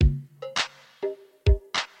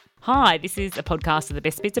Hi, this is a podcast of the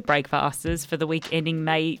best bits of Breakfasters for the week ending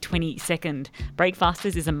May 22nd.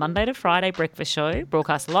 Breakfasters is a Monday to Friday breakfast show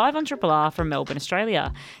broadcast live on Triple R from Melbourne,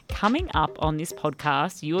 Australia. Coming up on this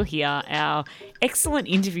podcast, you will hear our excellent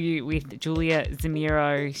interview with Julia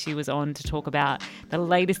Zemiro. She was on to talk about the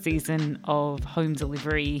latest season of Home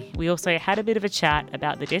Delivery. We also had a bit of a chat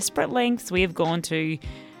about the desperate lengths we have gone to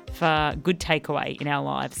for good takeaway in our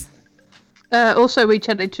lives. Also, we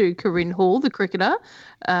chatted to Corinne Hall, the cricketer,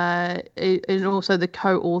 and also the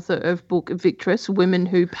co-author of book Victress, Women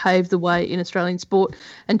Who Paved the Way in Australian Sport,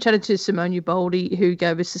 and chatted to Simone Ubaldi, who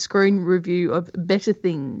gave us a screen review of Better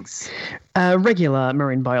Things. Regular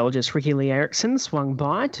marine biologist Ricky Lee Erickson swung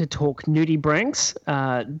by to talk nudibranchs,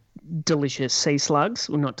 delicious sea slugs.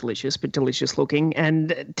 Well, not delicious, but delicious looking. And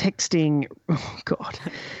texting, oh, God.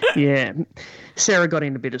 Yeah. Sarah got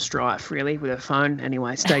in a bit of strife, really, with her phone.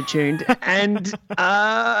 Anyway, stay tuned. And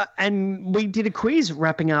we did a quiz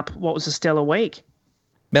wrapping up what was a stellar week.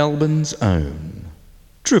 Melbourne's own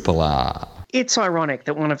Triple R. It's ironic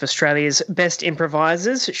that one of Australia's best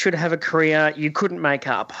improvisers should have a career you couldn't make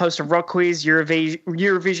up. Host of Rock Quiz,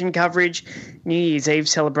 Eurovision coverage, New Year's Eve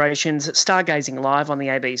celebrations, stargazing live on the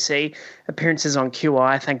ABC, appearances on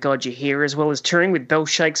QI, thank God you're here, as well as touring with Bell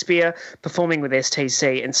Shakespeare, performing with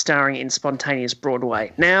STC and starring in Spontaneous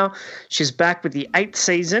Broadway. Now, she's back with the 8th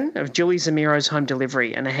season of Julia Zemiro's Home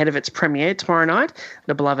Delivery, and ahead of its premiere tomorrow night,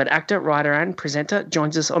 the beloved actor, writer and presenter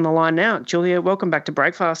joins us on the line now. Julia, welcome back to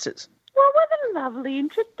Breakfasters. Well, what a lovely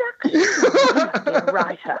introduction.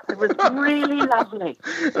 Writer. It was really lovely.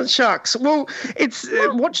 Shucks. Well, it's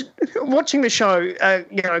watching the show,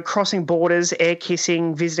 crossing borders, air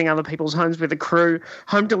kissing, visiting other people's homes with a crew.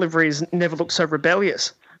 Home Delivery has never looked so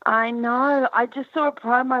rebellious. I know. I just saw a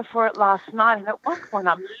promo for it last night, and at one point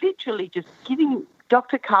I'm literally just giving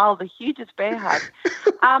Dr. Carl the hugest bear hug.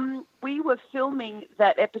 We were filming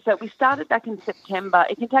that episode. We started back in September.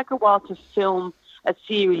 It can take a while to film a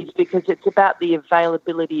series because it's about the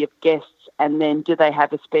availability of guests and then do they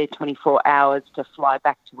have a spare 24 hours to fly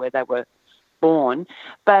back to where they were born.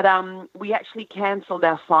 But we actually cancelled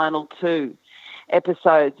our final 2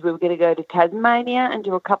 episodes. We were going to go to Tasmania and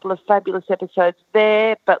do a couple of fabulous episodes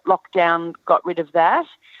there, but lockdown got rid of that.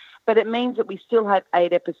 But it means that we still had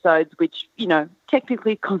 8 episodes, which,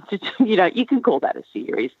 technically constitute, you can call that a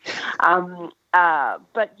series.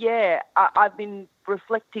 But yeah, I've been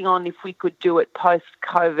reflecting on if we could do it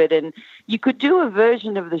post-COVID, and you could do a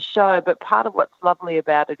version of the show, but part of what's lovely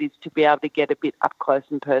about it is to be able to get a bit up close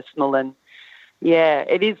and personal, and yeah,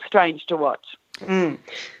 it is strange to watch. Mm.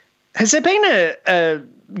 Has there been a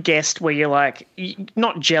guest where you're like,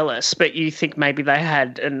 not jealous, but you think maybe they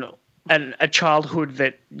had a childhood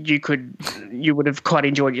that you would have quite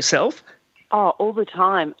enjoyed yourself? Oh, all the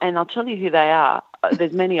time, and I'll tell you who they are.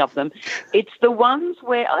 There's many of them. It's the ones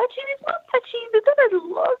where it's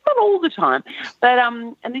not all the time, but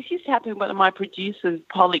and this used to happen with one of my producers,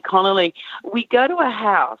 Polly Connolly. We go to a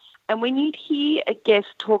house, and when you'd hear a guest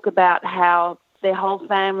talk about how their whole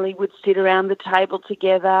family would sit around the table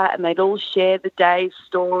together and they'd all share the day's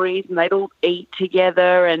stories and they'd all eat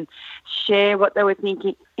together and share what they were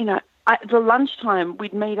thinking. At the lunchtime,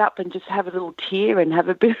 we'd meet up and just have a little tear and have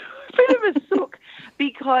a bit of a sook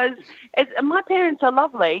because my parents are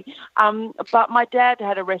lovely, but my dad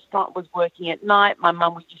had a restaurant, was working at night. My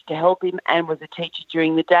mum used to help him and was a teacher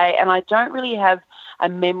during the day, and I don't really have a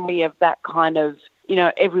memory of that kind of,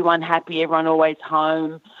 everyone happy, everyone always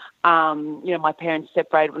home. My parents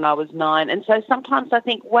separated when I was 9, and so sometimes I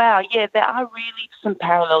think, wow, yeah, there are really some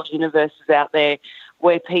parallel universes out there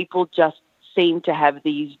where people just seem to have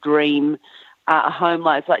these dream home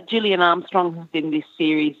lives. Like Gillian Armstrong, who's in this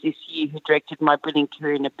series this year, who directed My Brilliant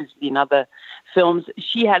Career in a Bazillion Other Films,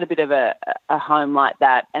 she had a bit of a home like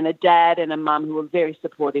that, and a dad and a mum who were very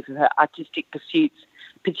supportive of her artistic pursuits,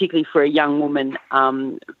 particularly for a young woman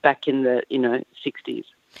back in the 60s.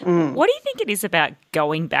 Mm. What do you think it is about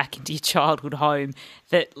going back into your childhood home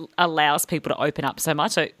that allows people to open up so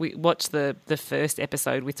much? So we watched the first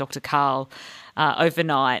episode with Dr. Carl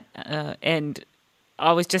overnight, and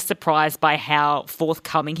I was just surprised by how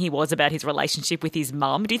forthcoming he was about his relationship with his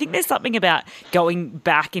mum. Do you think there's something about going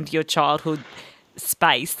back into your childhood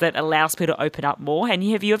space that allows people to open up more? And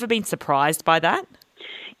have you ever been surprised by that?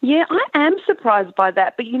 Yeah, I am surprised by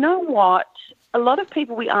that. But you know what? A lot of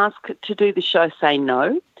people we ask to do the show say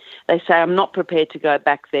no. They say, I'm not prepared to go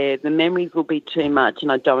back there. The memories will be too much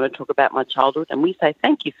and I don't want to talk about my childhood. And we say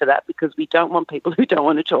thank you for that because we don't want people who don't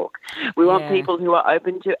want to talk. We want people who are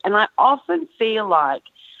open to. And I often feel like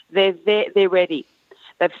they're ready.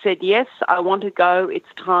 They've said, yes, I want to go. It's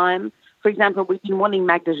time. for example, we've been wanting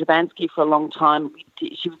Magda Szubanski for a long time.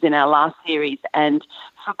 She was in our last series, and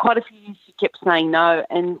for quite a few years she kept saying no.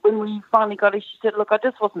 And when we finally got her, she said, look, I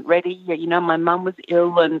just wasn't ready. You know, my mum was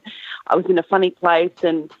ill and I was in a funny place,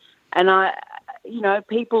 and I, you know,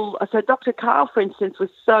 people, so Dr. Karl, for instance, was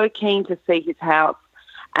so keen to see his house,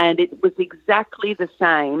 and it was exactly the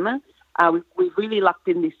same. We've really lucked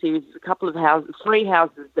in this series. There's a couple of houses, 3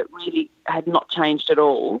 houses that really had not changed at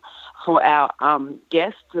all for our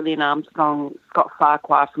guests, Gillian Armstrong, Scott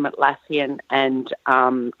Farquhar from Atlassian, and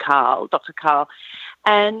Dr. Karl.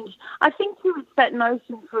 And I think too, it's that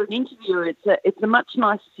notion for an interviewer, it's a much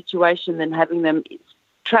nicer situation than having them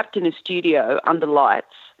trapped in a studio under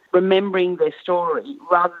lights, remembering their story,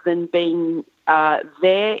 rather than being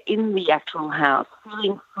there in the actual house,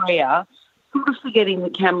 feeling freer, sort of forgetting the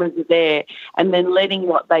cameras are there, and then letting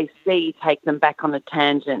what they see take them back on a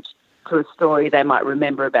tangent to a story they might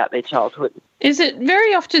remember about their childhood. Is it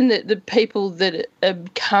very often that the people that are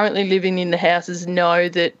currently living in the houses know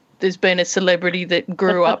that there's been a celebrity that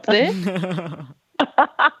grew up there? Oh,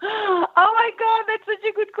 my God, that's such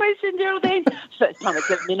a good question, Geraldine. First time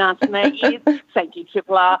it's ever been asked in 8 years. Thank you,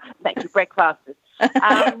 Triple R. Thank you, Breakfasters.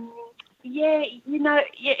 Yeah, you know,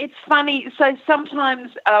 it's funny. So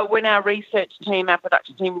sometimes when our research team, our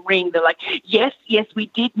production team ring, they're like, yes, we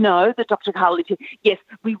did know that Dr. Karl lived here. Yes,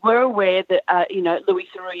 we were aware that, Louis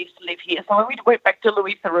Theroux used to live here. So when we went back to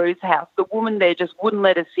Louis Theroux's house, the woman there just wouldn't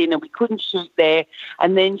let us in and we couldn't shoot there.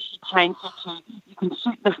 And then she changed it to, you can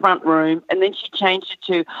shoot in the front room. And then she changed it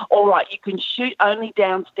to, all right, you can shoot only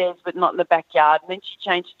downstairs but not in the backyard. And then she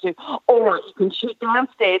changed it to, all right, you can shoot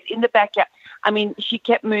downstairs in the backyard. I mean, she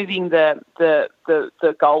kept moving the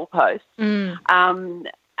goalposts.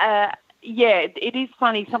 It is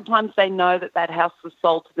funny. Sometimes they know that house was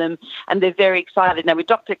sold to them, and they're very excited. Now, with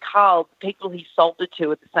Dr. Karl, the people he sold it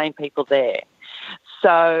to are the same people there.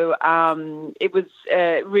 So it was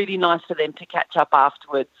really nice for them to catch up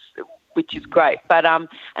afterwards, which is great. But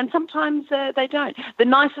and sometimes they don't. The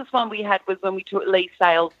nicest one we had was when we took Lee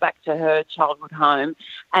Sales back to her childhood home,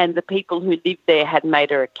 and the people who lived there had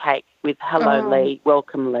made her a cake with "Hello, Lee,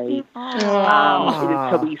 welcome, Lee."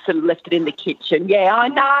 So we sort of left it in the kitchen. Yeah, I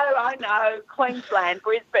know. Queensland,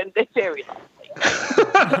 Brisbane, they're very lovely.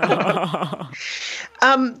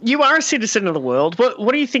 You are a citizen of the world.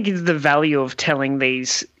 What do you think is the value of telling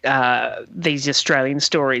these Australian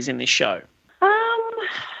stories in this show?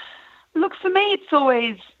 Look, for me, it's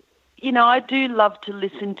always, I do love to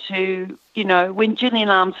listen to, when Gillian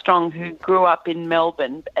Armstrong, who grew up in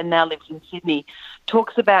Melbourne and now lives in Sydney,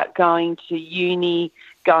 talks about going to uni,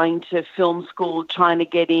 going to film school, trying to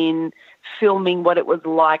get in, filming what it was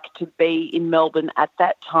like to be in Melbourne at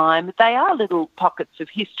that time. They are little pockets of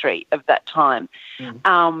history of that time.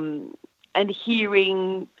 And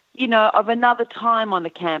hearing, of another time on the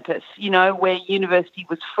campus, where university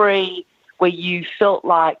was free, where you felt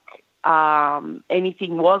like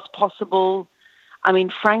anything was possible. I mean,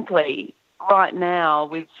 frankly, right now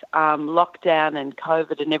with lockdown and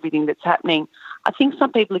COVID and everything that's happening, I think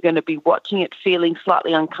some people are going to be watching it feeling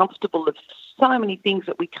slightly uncomfortable of so many things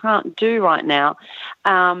that we can't do right now.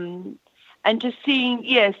 And just seeing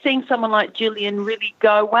someone like Gillian really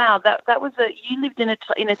go, wow, that was you lived in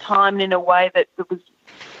a time and in a way that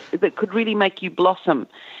could really make you blossom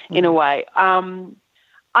in a way.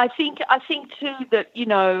 I think too that,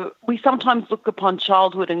 we sometimes look upon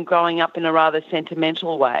childhood and growing up in a rather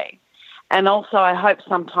sentimental way. And also I hope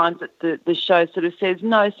sometimes that the show sort of says,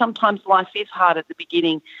 no, sometimes life is hard at the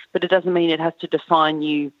beginning, but it doesn't mean it has to define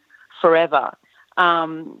you forever.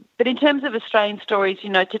 But in terms of Australian stories,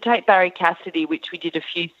 to take Barry Cassidy, which we did a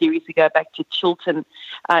few series ago, back to Chiltern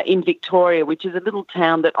in Victoria, which is a little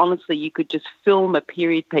town that honestly you could just film a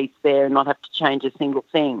period piece there and not have to change a single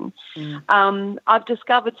thing. I've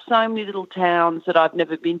discovered so many little towns that I've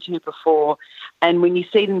never been to before, and when you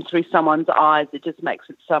see them through someone's eyes, it just makes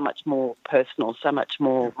it so much more personal, so much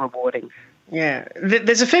more rewarding. Yeah,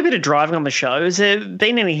 there's a fair bit of driving on the show. Has there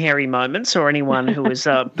been any hairy moments or anyone who was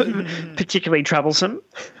particularly troublesome?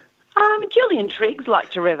 Gillian Triggs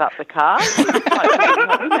liked to rev up the car. We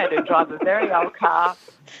made her drive a very old car.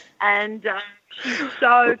 And she's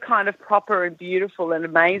so kind of proper and beautiful and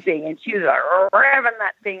amazing. And she was like revving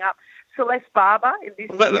that thing up. Celeste Barber in this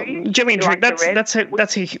series. Gillian Triggs,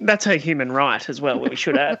 that's her human right as well, we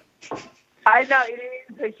should add. I know, it is.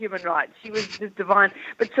 her human rights. She was just divine.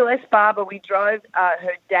 But Celeste Barber, we drove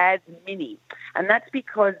her dad's Mini, and that's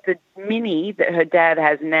because the Mini that her dad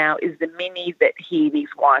has now is the Mini that he and his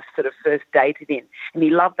wife sort of first dated in, and he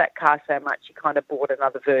loved that car so much he kind of bought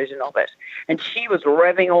another version of it. And she was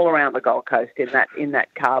revving all around the Gold Coast in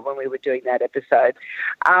that car when we were doing that episode.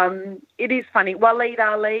 It is funny. Waleed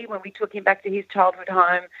Ali, when we took him back to his childhood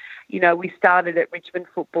home, you know, we started at Richmond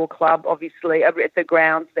Football Club, obviously, at the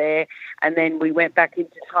grounds there, and then we went back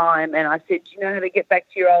into time, and I said, do you know how to get back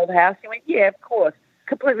to your old house? He went, yeah, of course.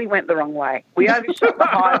 Completely went the wrong way. We overshot the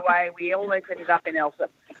highway. We almost ended up in Eltham.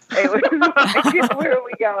 It was like, where are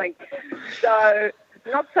we going? So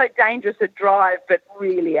not so dangerous a drive, but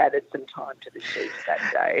really added some time to the shoot that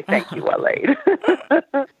day. Thank you, Waleed.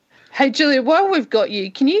 Hey, Julia, while we've got you,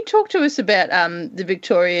 can you talk to us about the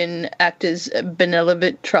Victorian Actors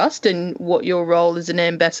Benevolent Trust and what your role as an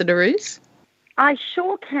ambassador is? I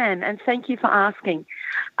sure can, and thank you for asking.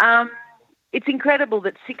 It's incredible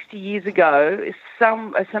that 60 years ago,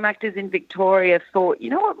 some actors in Victoria thought, you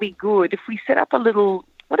know what would be good if we set up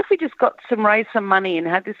what if we just raised some money and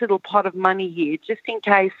had this little pot of money here just in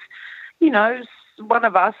case, you know, one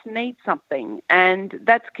of us needs something, and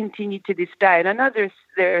that's continued to this day. And I know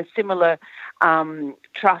there are similar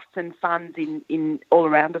trusts and funds in all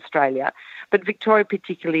around Australia, but Victoria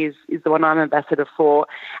particularly is the one I'm ambassador for.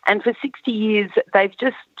 And for 60 years, they've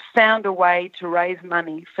just found a way to raise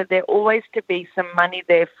money for there always to be some money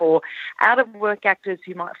there for out-of-work actors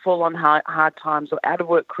who might fall on hard times, or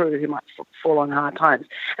out-of-work crew who might fall on hard times.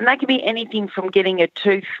 And that can be anything from getting a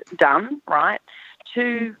tooth done, right,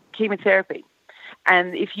 to chemotherapy.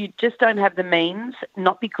 And if you just don't have the means,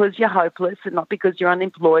 not because you're hopeless and not because you're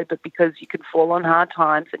unemployed, but because you can fall on hard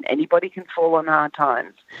times, and anybody can fall on hard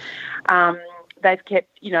times, they've kept,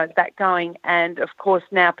 you know, that going. And, of course,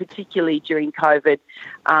 now, particularly during COVID,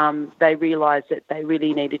 they realised that they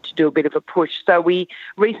really needed to do a bit of a push. So we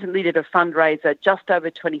recently did a fundraiser just over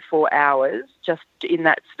 24 hours, just in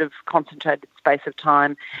that sort of concentrated space of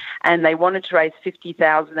time. And they wanted to raise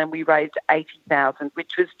 50,000, and we raised 80,000,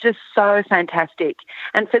 which was just so fantastic.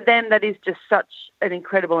 And for them, that is just such an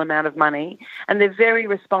incredible amount of money. And they're very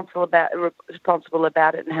responsible about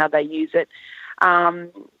it and how they use it.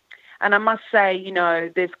 And I must say, you know,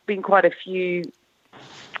 there's been quite a few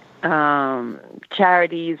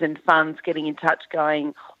charities and funds getting in touch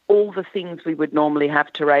going, all the things we would normally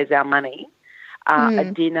have to raise our money,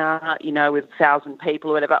 a dinner, you know, with 1,000 people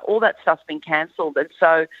or whatever, all that stuff's been cancelled. And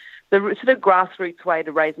so the sort of grassroots way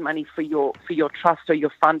to raise money for your trust or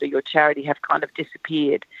your fund or your charity have kind of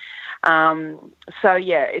disappeared. So,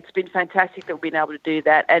 yeah, it's been fantastic that we've been able to do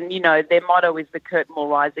that. And, you know, their motto is the curtain will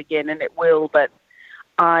rise again, and it will, but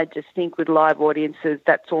I just think with live audiences,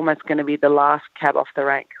 that's almost going to be the last cab off the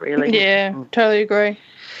rank, really. Yeah, totally agree.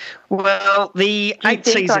 Well, the 8th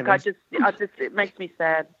season. Like it makes me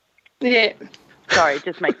sad. Yeah. Sorry, it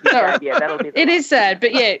just makes me sad. Yeah, that'll be. It is sad,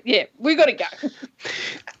 but yeah, we got to go.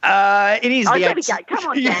 It is the 8th. Go. Come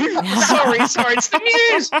on, Dan. sorry, it's the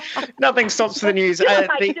news. Nothing stops for the news. Do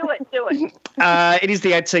it. It is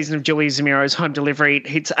the 8th season of Julia Zamiro's Home Delivery. It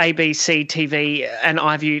hits ABC TV and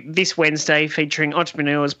iView this Wednesday, featuring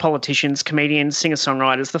entrepreneurs, politicians, comedians,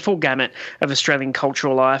 singer-songwriters, the full gamut of Australian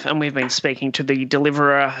cultural life. And we've been speaking to the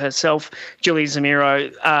deliverer herself, Julia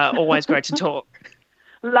Zamiro. Always great to talk.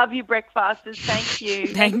 Love you, breakfasters. Thank you.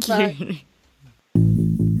 Thank you.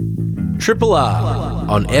 Triple R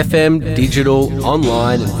on FM, digital,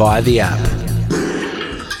 online, and via the app.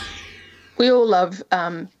 We all love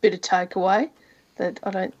a bit of takeaway. That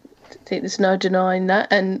I don't think there's no denying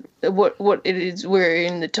that. And what it is, we're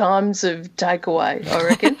in the times of takeaway, I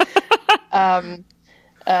reckon.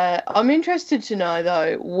 I'm interested to know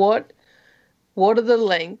though what are the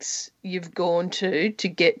lengths you've gone to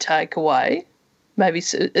get takeaway. Maybe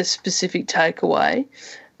a specific takeaway,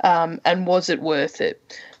 and was it worth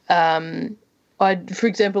it? For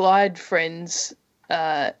example, I had friends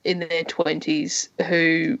in their 20s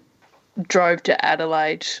who drove to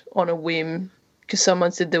Adelaide on a whim because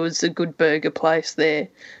someone said there was a good burger place there.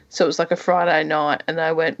 So it was like a Friday night, and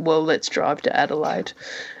they went, well, let's drive to Adelaide.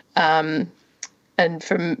 And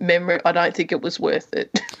from memory, I don't think it was worth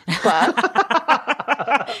it. But...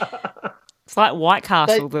 It's like White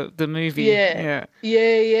Castle, the movie. Yeah.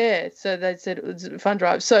 So they said it was a fun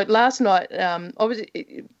drive. So last night,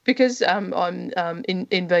 obviously, because I'm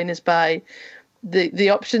in Venus Bay, the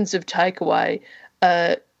options of takeaway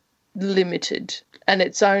are limited, and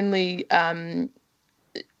it's only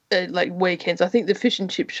like weekends. I think the fish and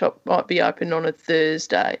chip shop might be open on a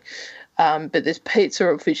Thursday, but there's pizza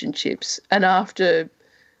or fish and chips. And after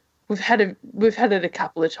we've had it a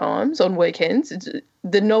couple of times on weekends.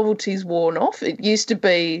 The novelty's worn off. It used to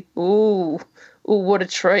be, ooh, what a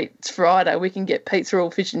treat! It's Friday. We can get pizza or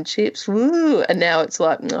fish and chips. Woo! And now it's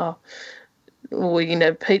like, oh, we can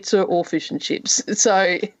have pizza or fish and chips.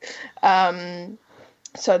 So,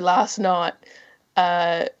 so last night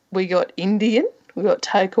we got Indian. We got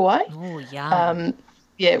takeaway. Oh, yeah.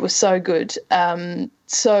 Yeah, it was so good.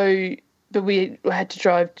 But we had to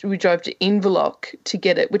drive. We drove to Inverloch to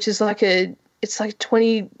get it, which is it's like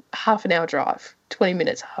half an hour drive, 20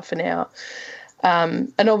 minutes, half an hour.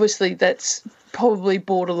 And obviously that's probably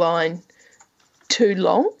borderline too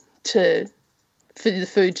long for the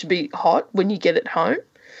food to be hot when you get it home.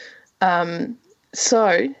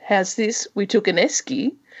 So how's this? We took an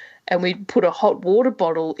esky and we put a hot water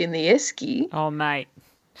bottle in the esky. Oh, mate.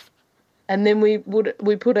 And then we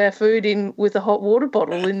put our food in with a hot water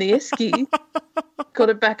bottle in the esky, got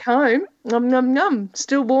it back home, num, num, num,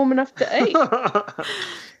 still warm enough to eat.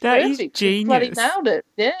 That is Perfect. genius. Bloody nailed it,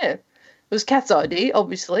 yeah. It was Kat's idea,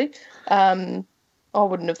 obviously. I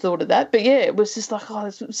wouldn't have thought of that. But, yeah, it was just like, oh,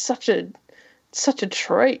 this was such a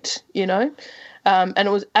treat, you know. And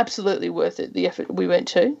it was absolutely worth it, the effort we went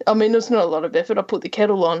to. I mean, there's not a lot of effort. I put the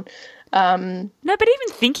kettle on. No, but even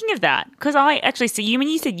thinking of that, because I actually see you. When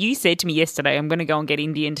you said to me yesterday, I'm going to go and get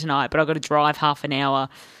Indian tonight, but I've got to drive half an hour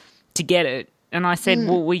to get it. And I said,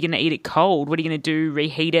 well, we're going to eat it cold. What are you going to do?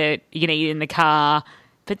 Reheat it? You're going to eat it in the car?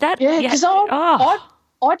 But that, because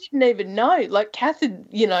I didn't even know. Like, Kath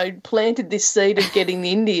had, planted this seed of getting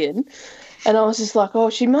the Indian, and I was just like, oh,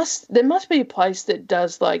 there must be a place that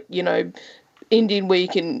does, like, Indian where you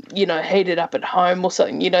can, heat it up at home or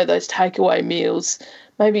something, those takeaway meals.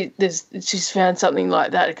 Maybe she's found something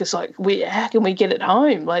like that because, like, how can we get it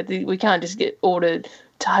home? Like, we can't just order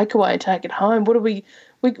takeaway and take it home. What are we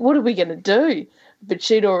going to do? But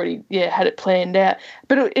she'd already, had it planned out.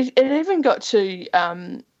 But it even got to,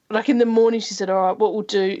 like, in the morning she said, all right, what we'll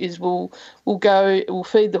do is we'll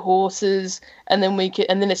feed the horses and then we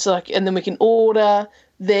can order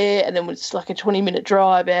there, and then it's like a 20-minute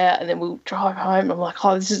drive out, and then we'll drive home. I'm like,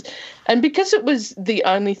 oh, this is... And because it was the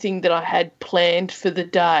only thing that I had planned for the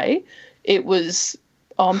day, it was,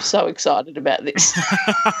 I'm so excited about this.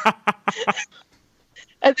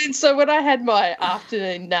 And then so when I had my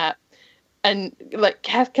afternoon nap, and, like,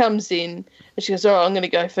 Kath comes in, and she goes, all right, I'm going to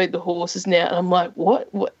go feed the horses now. And I'm like, what?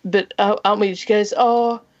 But aren't we? She goes,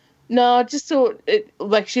 oh, no, I just thought it...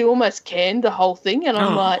 Like, she almost canned the whole thing, and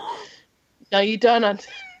I'm like... No, you don't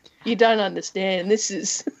understand. This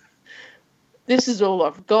is all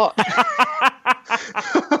I've got.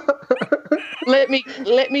 Let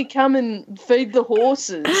me come and feed the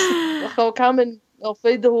horses. Like, I'll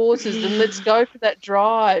feed the horses and let's go for that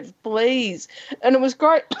drive, please. And it was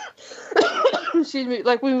great. Excuse me.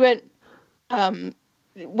 Like, we went for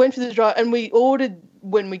the drive and we ordered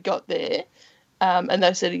when we got there, and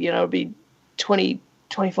they said, it'll be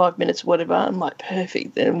 25 minutes, whatever. I'm like,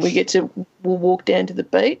 perfect. Then we'll walk down to the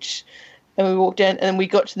beach, and we walked down, and we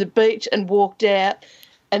got to the beach and walked out,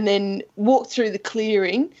 and then walked through the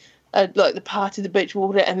clearing, like the part of the beach,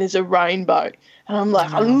 walked out, and there's a rainbow. And I'm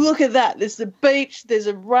like, oh, look at that. There's the beach, there's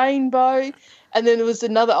a rainbow. And then there was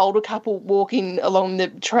another older couple walking along the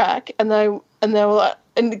track, and they were like,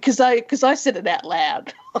 and because I said it out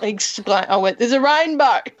loud, I went, there's a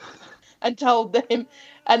rainbow, and told them.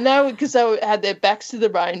 And because they had their backs to the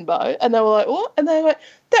rainbow, and they were like, what? And they were like,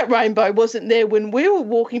 that rainbow wasn't there when we were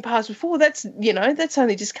walking past before. That's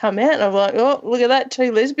only just come out. And I'm like, oh, look at that.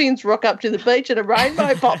 Two lesbians rock up to the beach and a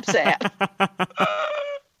rainbow pops out.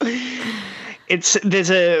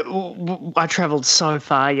 I travelled so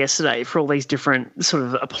far yesterday for all these different sort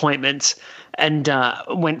of appointments, and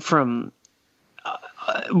went from,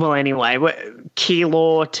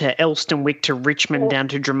 Keilor to Elstonwick to Richmond down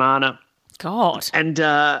to Dramana. God. And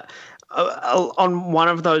on one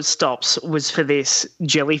of those stops was for this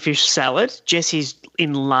jellyfish salad. Jessie's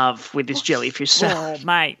in love with this jellyfish salad. Oh,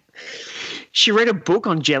 mate. She read a book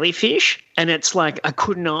on jellyfish, and it's like I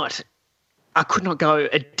could not go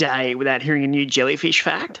a day without hearing a new jellyfish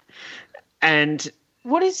fact. And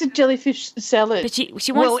what is a jellyfish salad? But she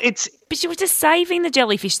was just saving the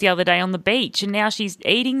jellyfish the other day on the beach, and now she's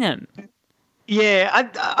eating them. Yeah,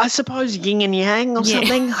 I suppose yin and yang or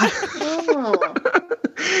something.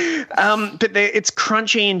 But it's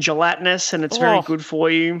crunchy and gelatinous, and it's very good for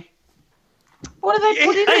you. What do they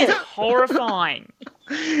put in it? Horrifying.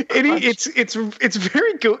 It's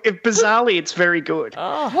very good. Bizarrely, it's very good.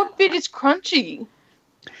 Oh. What bit is crunchy?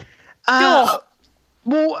 Well,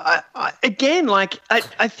 again, like I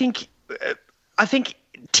think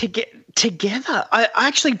to get together, I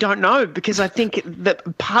actually don't know, because I think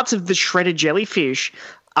that parts of the shredded jellyfish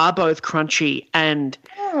are both crunchy and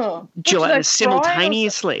gelatinous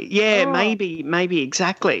simultaneously. Yeah, maybe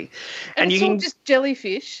exactly. And it's all just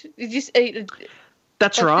jellyfish. You just eat it.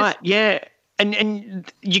 That's right. Yeah.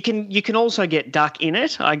 And you can also get duck in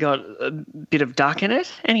it. I got a bit of duck in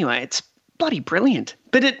it. Anyway, it's bloody brilliant.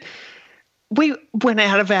 But we went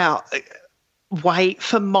out of our way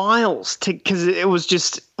for miles because it was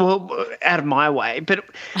just out of my way. But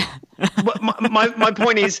my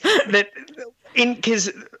point is that because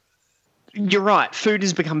you're right, food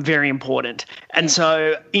has become very important, and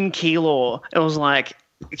so in Keilor, it was like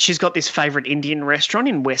she's got this favourite Indian restaurant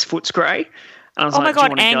in West Footscray. And I was my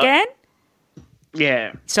God, Angan.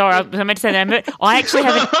 Yeah. Sorry, I meant to say that. But I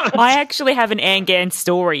actually have an Angan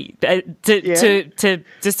story to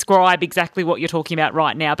describe exactly what you're talking about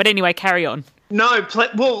right now. But anyway, carry on. No,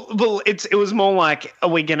 it was more like, are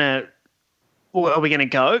we gonna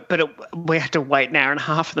go? But we had to wait an hour and a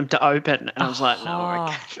half for them to open, and I was like, no,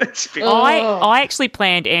 okay. That's a bit I actually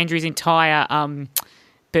planned Andrew's entire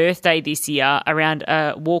birthday this year around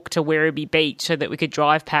a walk to Werribee Beach so that we could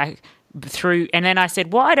drive back through, and then I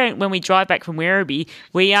said, why don't, when we drive back from Werribee,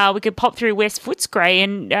 we could pop through West Footscray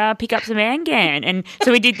and pick up some Angan. And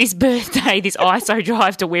so we did this birthday, this ISO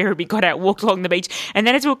drive to Werribee, got out, walked along the beach, and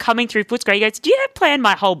then as we were coming through Footscray, he goes, do you have planned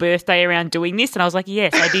my whole birthday around doing this? And I was like,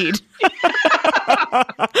 yes, I did.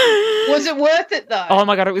 Was it worth it though? Oh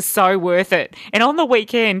my God, it was so worth it. And on the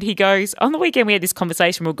weekend we had this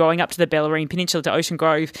conversation, we were going up to the Bellarine Peninsula to Ocean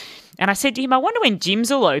Grove, and I said to him, I wonder when gyms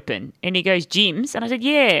will open. And he goes, gyms? And I said,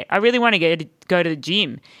 yeah, I really want to go to the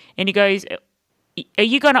gym. And he goes, are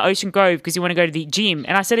you going to Ocean Grove because you want to go to the gym?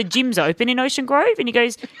 And I said, a gym's open in Ocean Grove? And he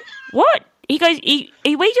goes, what? He goes,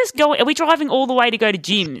 are we driving all the way to go to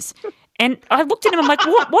gyms? And I looked at him, I'm like,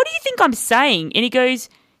 what do you think I'm saying? And he goes,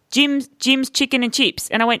 Jim's chicken and chips.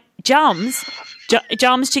 And I went, Jum's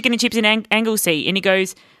chicken and chips in Anglesea. And he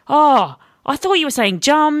goes, oh, I thought you were saying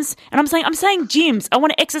Jums. And I'm saying gyms. I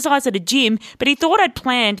want to exercise at a gym. But he thought I'd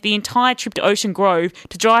planned the entire trip to Ocean Grove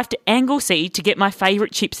to drive to Anglesea to get my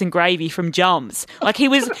favourite chips and gravy from Jums. Like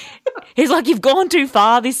he's like, you've gone too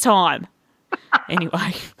far this time.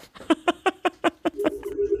 Anyway.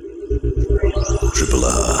 Triple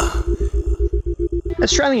R.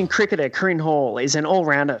 Australian cricketer Corinne Hall is an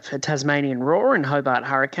all-rounder for Tasmanian Roar and Hobart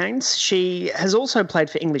Hurricanes. She has also played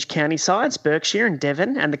for English county sides, Berkshire and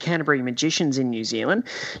Devon, and the Canterbury Magicians in New Zealand.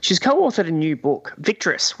 She's co-authored a new book,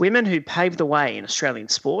 Victress, Women Who Paved the Way in Australian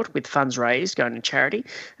Sport, with funds raised going to charity.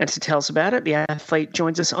 And to tell us about it, the athlete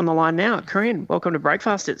joins us on the line now. Corinne, welcome to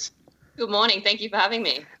Breakfasters. Good morning. Thank you for having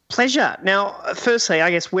me. Pleasure. Now, firstly, I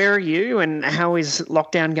guess, where are you and how is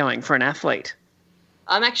lockdown going for an athlete?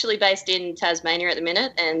 I'm actually based in Tasmania at the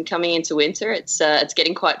minute, and coming into winter, it's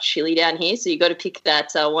getting quite chilly down here. So you've got to pick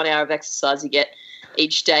that 1 hour of exercise you get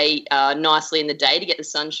each day nicely in the day to get the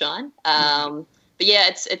sunshine. But yeah,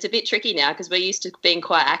 it's a bit tricky now because we're used to being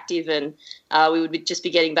quite active, and we would just be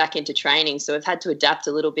getting back into training. So we've had to adapt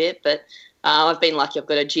a little bit, but I've been lucky. I've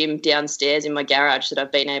got a gym downstairs in my garage that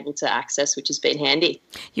I've been able to access, which has been handy.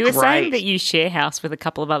 You were saying that you share house with a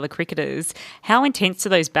couple of other cricketers. How intense do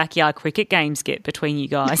those backyard cricket games get between you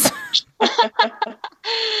guys?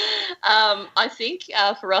 I think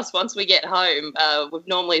for us, once we get home, we've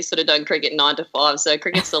normally sort of done cricket 9 to 5, so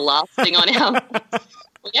cricket's the last thing on our...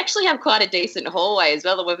 We actually have quite a decent hallway as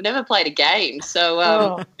well, that we've never played a game. So,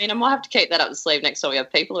 I might have to keep that up the sleeve next time we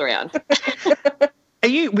have people around. Are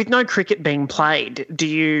you, with no cricket being played, do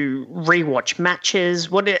you rewatch matches?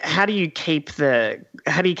 How do you keep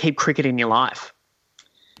cricket in your life?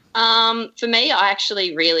 For me, I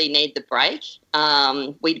actually really need the break.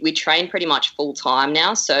 We train pretty much full time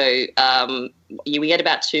now, so we get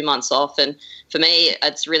about 2 months off, and for me,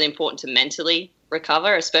 it's really important to mentally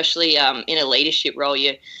recover, especially in a leadership role.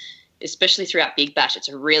 Especially throughout Big Bash, it's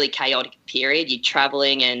a really chaotic period. You're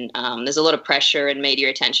travelling and there's a lot of pressure and media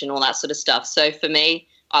attention, all that sort of stuff. So for me,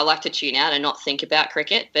 I like to tune out and not think about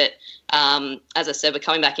cricket. But as I said, we're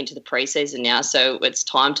coming back into the pre-season now, so it's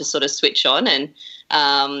time to sort of switch on. And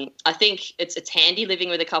I think it's handy living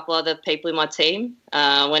with a couple other people in my team.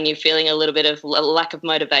 When you're feeling a little bit of lack of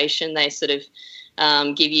motivation, they sort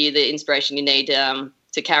of give you the inspiration you need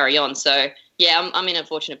to carry on. So, yeah, I'm in a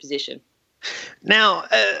fortunate position. Now,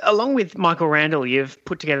 along with Michael Randall, you've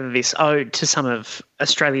put together this ode to some of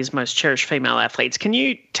Australia's most cherished female athletes. Can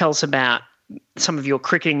you tell us about some of your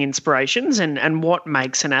cricketing inspirations and what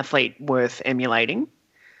makes an athlete worth emulating?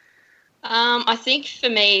 I think for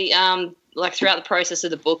me, throughout the process of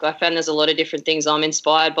the book, I found there's a lot of different things I'm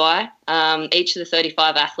inspired by. Each of the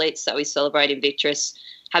 35 athletes that we celebrate in Victress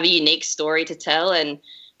have a unique story to tell, and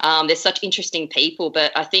They're such interesting people,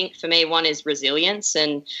 but I think for me, one is resilience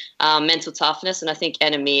and mental toughness, and I think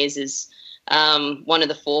Anna Meares is one of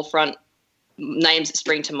the forefront names that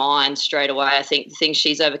spring to mind straight away. I think the things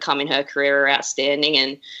she's overcome in her career are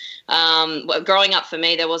outstanding. And growing up for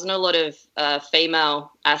me, there wasn't a lot of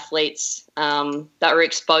female athletes that were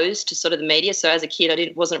exposed to sort of the media. So as a kid,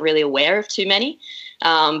 I wasn't really aware of too many.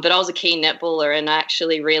 But I was a keen netballer, and I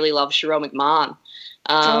actually really loved Cheryl McMahon.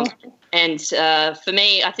 And for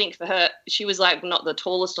me, I think for her, she was like not the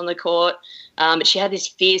tallest on the court, but she had this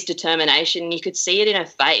fierce determination. You could see it in her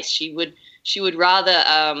face. She would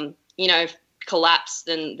rather, collapse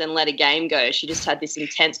than let a game go. She just had this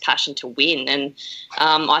intense passion to win, and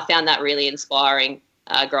I found that really inspiring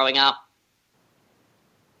growing up.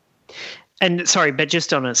 And sorry, but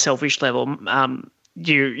just on a selfish level,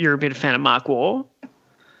 you're a bit of a fan of Mark Waugh?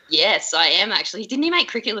 Yes, I am actually. Didn't he make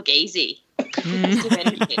cricket look easy?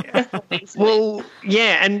 Well,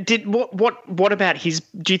 yeah. And what about his?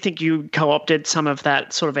 Do you think you co-opted some of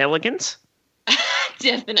that sort of elegance?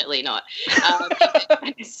 Definitely not.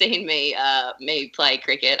 You've seen me play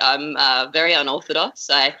cricket. I'm very unorthodox.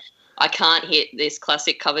 I can't hit this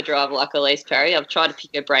classic cover drive like Elise Perry. I've tried to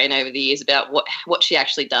pick her brain over the years about what she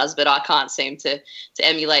actually does, but I can't seem to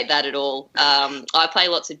emulate that at all. I play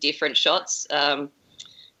lots of different shots.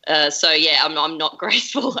 So yeah, I'm not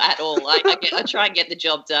graceful at all. I try and get the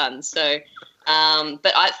job done. So,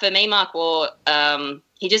 but for me, Mark Waugh,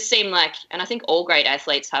 he just seemed like, and I think all great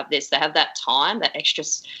athletes have this. They have that time, that extra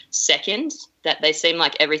second, that they seem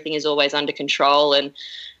like everything is always under control. And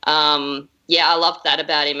yeah, I loved that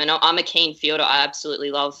about him. And I'm a keen fielder. I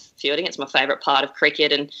absolutely love fielding. It's my favourite part of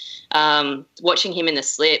cricket. And watching him in the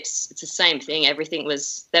slips, it's the same thing.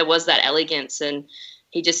 There was that elegance, and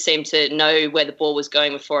he just seemed to know where the ball was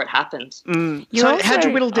going before it happened. So how'd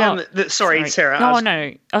you whittle down sorry, Sarah. No.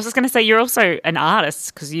 I was just going to say, you're also an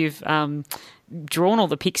artist because you've drawn all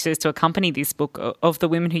the pictures to accompany this book of the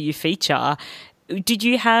women who you feature. Did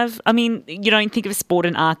you have, you don't think of sport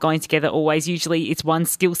and art going together always. Usually it's one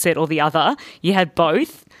skill set or the other. You had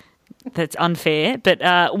both. That's unfair. But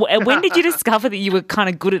when did you discover that you were kind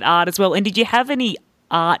of good at art as well? And did you have any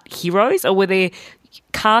art heroes, or were there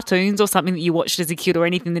cartoons or something that you watched as a kid or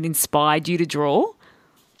anything that inspired you to draw?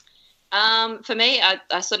 For me,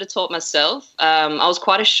 I sort of taught myself. I was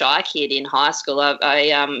quite a shy kid in high school.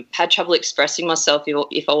 I had trouble expressing myself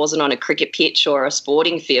if I wasn't on a cricket pitch or a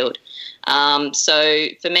sporting field. So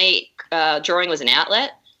for me, drawing was an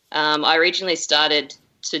outlet. I originally started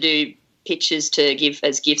to do pictures to give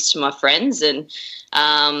as gifts to my friends, and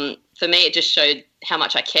for me, it just showed how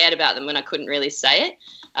much I cared about them when I couldn't really say it.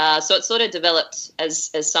 So it sort of developed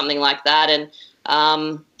as something like that. And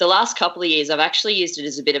the last couple of years, I've actually used it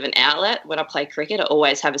as a bit of an outlet. When I play cricket, I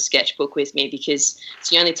always have a sketchbook with me because it's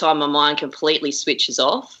the only time my mind completely switches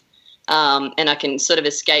off, and I can sort of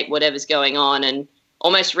escape whatever's going on and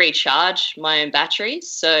almost recharge my own batteries.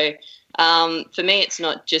 So for me, it's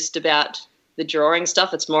not just about the drawing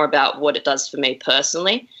stuff. It's more about what it does for me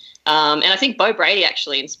personally. And I think Bo Brady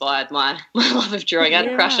actually inspired my love of drawing. I had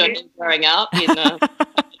a crush on him growing up.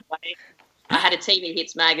 I had a TV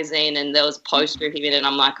Hits magazine, and there was a poster of him in it, and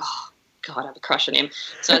I'm like, oh, God, I have a crush on him.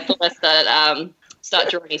 So I thought I started start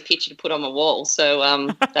drawing his picture to put on my wall. So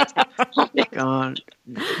that's how it started. God.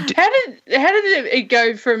 How did it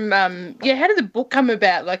go from how did the book come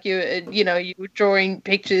about? Like you were drawing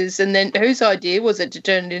pictures, and then whose idea was it to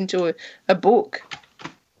turn it into a book?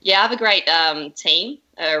 Yeah, I have a great team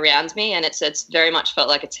around me, and it's very much felt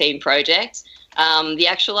like a team project. The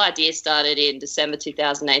actual idea started in December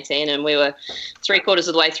 2018, and we were 3/4 of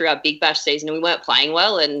the way through our Big Bash season, and we weren't playing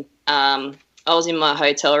well. And I was in my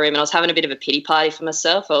hotel room, and I was having a bit of a pity party for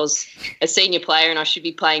myself. I was a senior player, and I should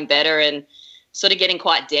be playing better, and sort of getting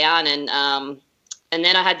quite down. And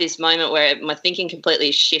then I had this moment where my thinking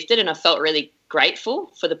completely shifted, and I felt really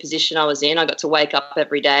grateful for the position I was in. I got to wake up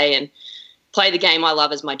every day and play the game I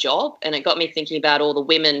love as my job, and it got me thinking about all the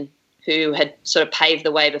women who had sort of paved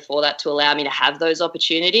the way before that to allow me to have those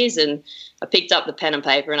opportunities. And I picked up the pen and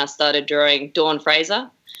paper and I started drawing Dawn Fraser,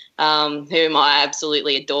 whom I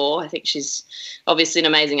absolutely adore. I think she's obviously an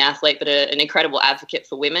amazing athlete, but an incredible advocate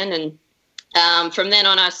for women. And from then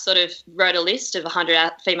on, I sort of wrote a list of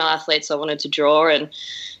 100 female athletes I wanted to draw, and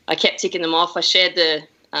I kept ticking them off. I shared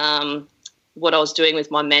what I was doing with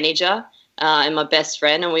my manager and my best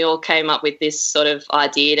friend, and we all came up with this sort of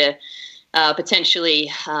idea to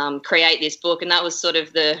potentially create this book. And that was sort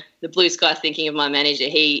of the blue sky thinking of my manager.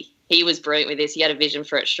 He was brilliant with this. He had a vision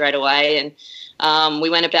for it straight away, and we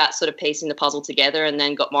went about sort of piecing the puzzle together, and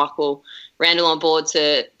then got Michael Randall on board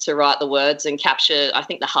to write the words and capture, I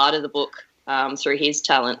think, the heart of the book through his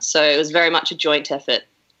talent. So it was very much a joint effort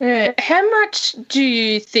How much do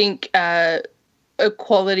you think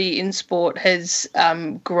equality in sport has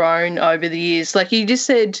grown over the years? Like you just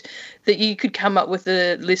said that you could come up with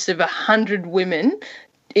a list of 100 women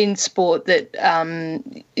in sport that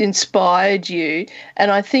inspired you,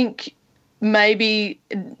 and I think maybe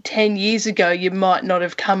 10 years ago you might not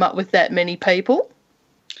have come up with that many people.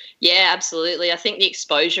 Yeah, absolutely. I think the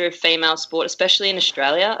exposure of female sport, especially in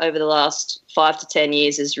Australia, over the last 5 to 10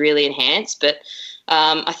 years is really enhanced. But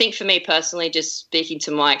I think for me personally, just speaking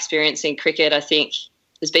to my experience in cricket, I think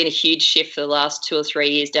there's been a huge shift for the last 2 or 3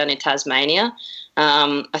 years down in Tasmania.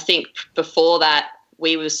 I think before that,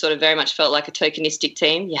 we were sort of very much felt like a tokenistic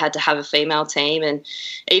team. You had to have a female team. And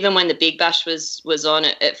even when the Big Bash was on,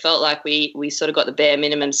 it felt like we sort of got the bare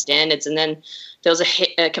minimum standards. And then there was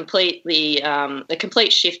a complete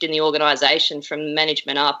shift in the organisation from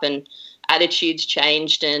management up, and attitudes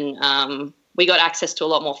changed, and we got access to a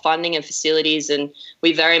lot more funding and facilities, and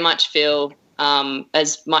we very much feel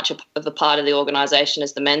as much of a part of the organisation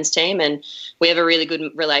as the men's team, and we have a really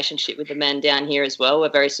good relationship with the men down here as well. We're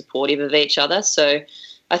very supportive of each other. So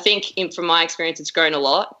I think from my experience, it's grown a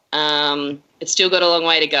lot. It's still got a long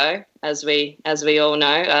way to go, as we all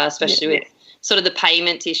know, especially with sort of the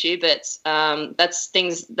payment issue, but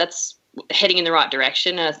that's heading in the right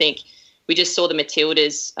direction. And I think we just saw the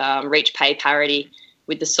Matildas reach pay parity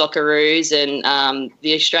with the Socceroos, and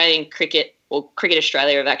the Australian Cricket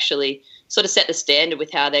Australia have actually sort of set the standard with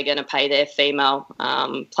how they're going to pay their female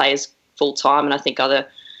players full time. And I think other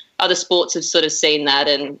sports have sort of seen that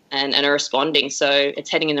and are responding. So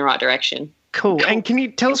it's heading in the right direction. Cool. And can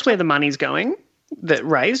you tell us where the money's going that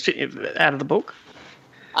raised out of the book?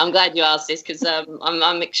 I'm glad you asked this, because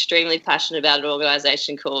I'm extremely passionate about an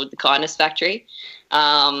organisation called the Kindness Factory.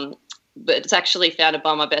 But it's actually founded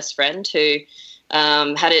by my best friend, who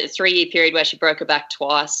had a 3-year period where she broke her back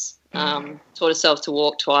twice, taught herself to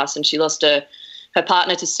walk twice, and she lost her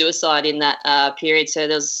partner to suicide in that period. So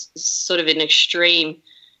there's sort of an extreme,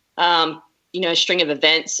 string of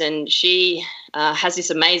events, and she has this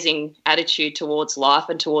amazing attitude towards life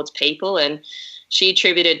and towards people, and she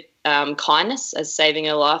attributed kindness as saving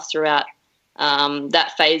her life throughout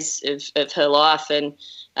that phase of her life. And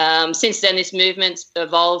since then, this movement's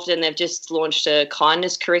evolved, and they've just launched a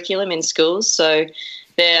kindness curriculum in schools. So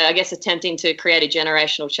they're, I guess, attempting to create a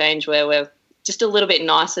generational change where we're just a little bit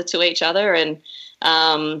nicer to each other. And,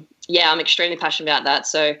 I'm extremely passionate about that.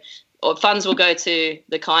 So funds will go to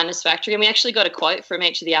the Kindness Factory. And we actually got a quote from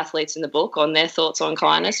each of the athletes in the book on their thoughts on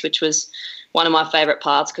kindness, which was one of my favourite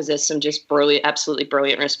parts, because there's some just absolutely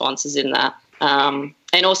brilliant responses in that.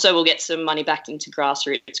 And also we'll get some money back into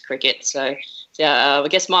grassroots cricket. So I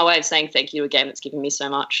guess my way of saying thank you to a game that's given me so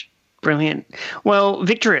much. Brilliant. Well,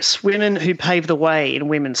 Victorious, Women Who Pave the Way in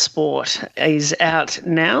Women's Sport is out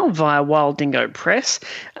now via Wild Dingo Press.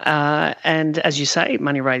 And as you say,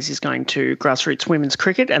 money raised is going to grassroots women's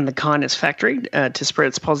cricket and the Kindness Factory to spread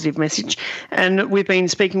its positive message. And we've been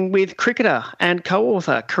speaking with cricketer and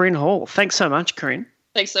co-author Corinne Hall. Thanks so much, Corinne.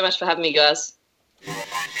 Thanks so much for having me, guys.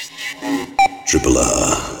 Triple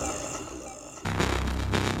R.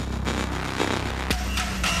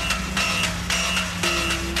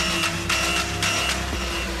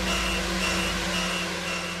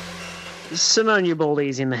 Simone Ubaldi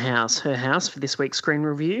is in the house, her house, for this week's Screen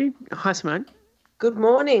Review. Hi, Simone. Good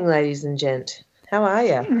morning, ladies and gent. How are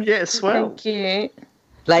you? Yes, well. Thank you.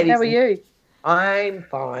 Ladies, how are you? I'm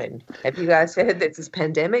fine. Have you guys heard that this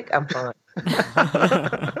pandemic? I'm fine.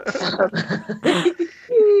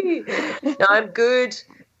 No, I'm good.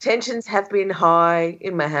 Tensions have been high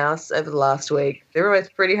in my house over the last week. They're always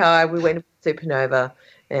pretty high. We went to Supernova.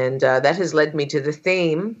 And that has led me to the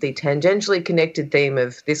theme, the tangentially connected theme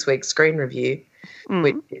of this week's Screen Review,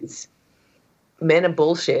 which is men are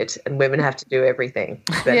bullshit and women have to do everything.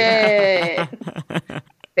 But yeah. I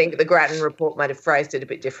think the Grattan report might have phrased it a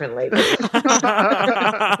bit differently.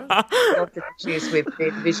 Issues with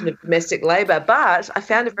the Division of Domestic Labour. But I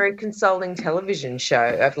found a very consoling television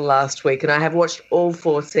show over the last week, and I have watched all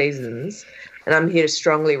 4 seasons, and I'm here to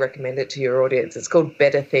strongly recommend it to your audience. It's called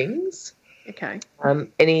Better Things. Okay.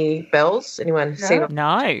 Any bells? Anyone seen it?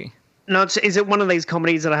 No. No, is it one of these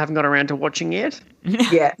comedies that I haven't got around to watching yet?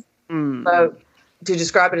 Yeah. So to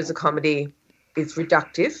describe it as a comedy is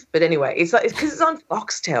reductive, but anyway, it's because it's on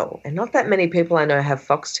Foxtel, and not that many people I know have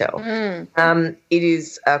Foxtel. It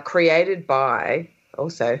is created by,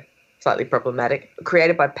 also slightly problematic,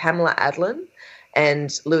 created by Pamela Adlon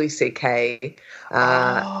and Louis C.K.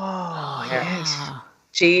 Yes.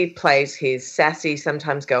 She plays his sassy,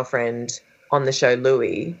 sometimes girlfriend on the show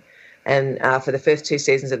Louis, and for the first 2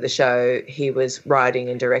 seasons of the show, he was writing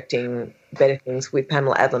and directing Better Things with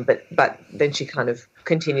Pamela Adlon, but then she kind of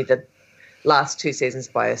continued the last 2 seasons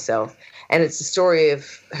by herself. And it's the story of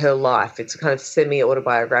her life. It's a kind of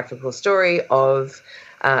semi-autobiographical story of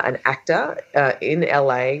an actor in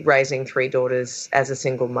LA raising 3 daughters as a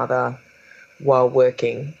single mother while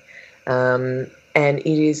working. And it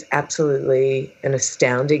is absolutely an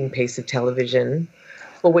astounding piece of television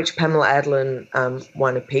for which Pamela Adlon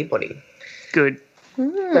won a Peabody. Good.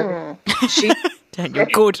 So Daniel,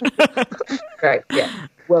 good. Great, yeah,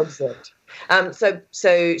 well deserved.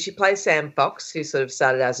 So she plays Sam Fox, who sort of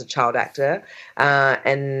started as a child actor,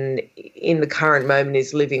 and in the current moment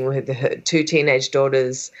is living with her 2 teenage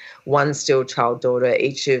daughters, 1 still child daughter,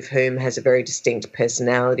 each of whom has a very distinct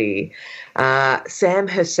personality. Sam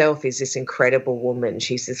herself is this incredible woman.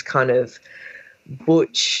 She's this kind of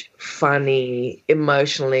butch, funny,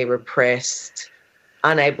 emotionally repressed,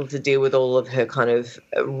 unable to deal with all of her kind of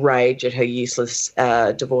rage at her useless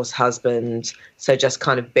divorced husband, so just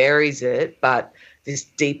kind of buries it, but this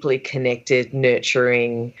deeply connected,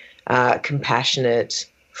 nurturing, compassionate,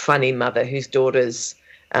 funny mother whose daughters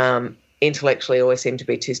intellectually always seem to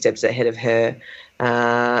be 2 steps ahead of her.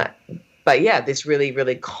 But yeah, this really,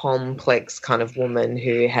 really complex kind of woman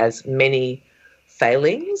who has many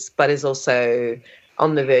failings, but is also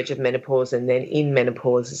on the verge of menopause, and then in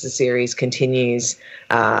menopause as the series continues,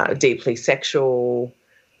 deeply sexual,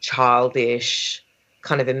 childish,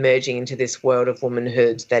 kind of emerging into this world of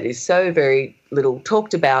womanhood that is so very little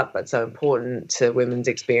talked about but so important to women's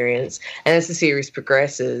experience. And as the series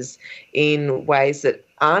progresses in ways that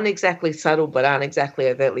aren't exactly subtle but aren't exactly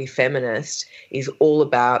overtly feminist, is all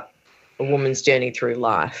about a woman's journey through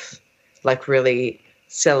life, like really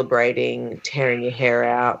celebrating, tearing your hair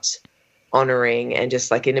out, honouring, and just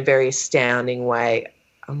like in a very astounding way.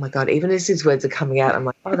 Oh my God, even as these words are coming out, I'm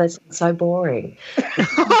like, oh, that's so boring.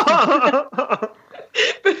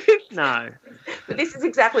 No. But this is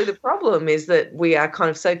exactly the problem, is that we are kind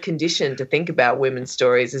of so conditioned to think about women's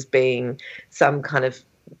stories as being some kind of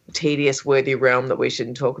tedious, worthy realm that we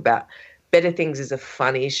shouldn't talk about. Better Things is a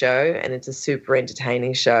funny show, and it's a super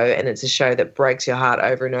entertaining show, and it's a show that breaks your heart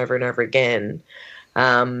over and over and over again.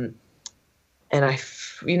 And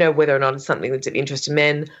whether or not it's something that's of interest to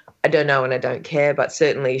men, I don't know and I don't care, but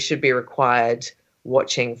certainly should be required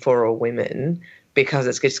watching for all women, because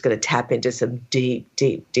it's just going to tap into some deep,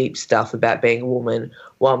 deep, deep stuff about being a woman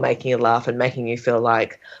while making you laugh and making you feel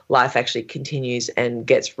like life actually continues and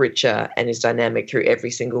gets richer and is dynamic through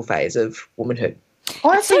every single phase of womanhood.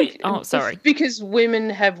 I think sorry. Because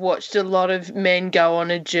women have watched a lot of men go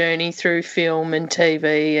on a journey through film and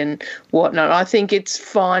TV and whatnot. I think it's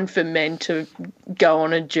fine for men to go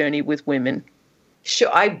on a journey with women.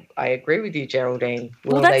 Sure, I agree with you, Geraldine.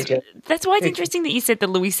 Well, that's why it's interesting that you said the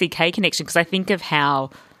Louis C.K. connection, because I think of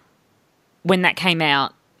how when that came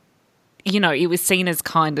out, it was seen as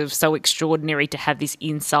kind of so extraordinary to have this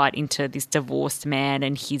insight into this divorced man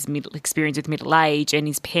and his experience with middle age and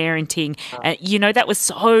his parenting. That was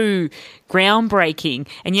so groundbreaking.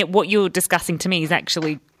 And yet what you're discussing to me is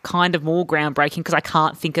actually kind of more groundbreaking, because I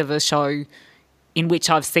can't think of a show in which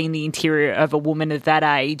I've seen the interior of a woman of that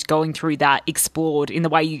age going through that explored in the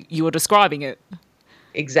way you were describing it.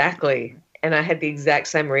 Exactly. And I had the exact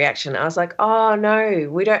same reaction. I was like, oh no,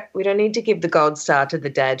 we don't need to give the gold star to the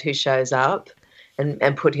dad who shows up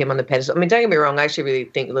and put him on the pedestal. I mean, don't get me wrong, I actually really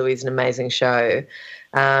think Louis is an amazing show.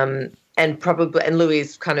 And Louis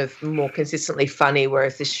is kind of more consistently funny,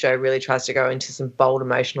 whereas this show really tries to go into some bold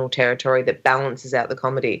emotional territory that balances out the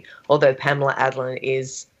comedy, although Pamela Adlon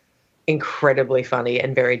is incredibly funny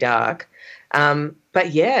and very dark.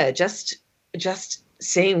 But yeah, just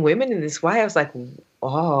seeing women in this way, I was like,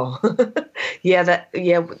 oh,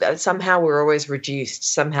 somehow we're always reduced.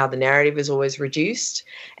 Somehow the narrative is always reduced.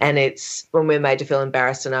 And it's when we're made to feel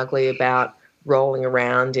embarrassed and ugly about rolling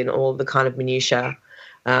around in all the kind of minutiae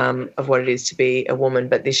of what it is to be a woman.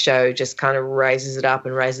 But this show just kind of raises it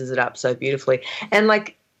up so beautifully. And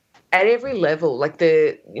like at every level, like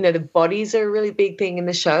the bodies are a really big thing in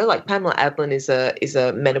the show. Like Pamela Adlon is a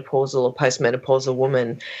menopausal or postmenopausal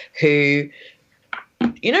woman who,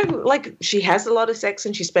 like she has a lot of sex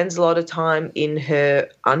and she spends a lot of time in her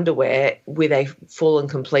underwear with a full and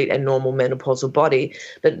complete and normal menopausal body.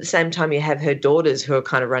 But at the same time, you have her daughters who are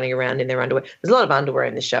kind of running around in their underwear. There's a lot of underwear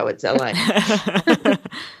in the show. It's LA.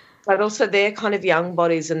 But also they're kind of young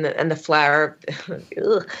bodies and the flower.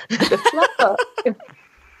 The flower.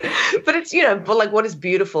 But it's, but like what is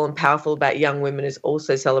beautiful and powerful about young women is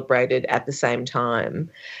also celebrated at the same time.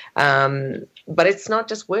 And but it's not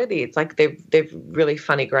just worthy. It's like they're really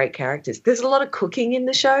funny, great characters. There's a lot of cooking in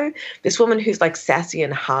the show. This woman who's like sassy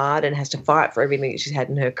and hard and has to fight for everything that she's had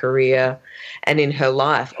in her career and in her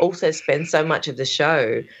life also spends so much of the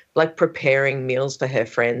show like preparing meals for her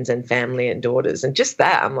friends and family and daughters. And just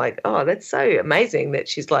that, I'm like, oh, that's so amazing that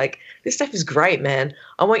she's like, this stuff is great, man.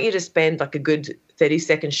 I want you to spend like a good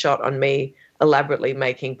 30-second shot on me elaborately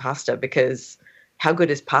making pasta, because how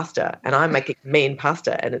good is pasta? And I'm making mean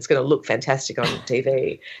pasta and it's going to look fantastic on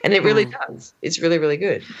TV. And it really does. It's really, really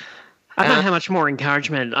good. I don't know how much more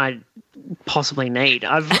encouragement I possibly need.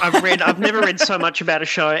 I've never read so much about a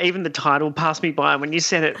show. Even the title passed me by when you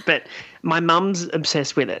said it, but my mum's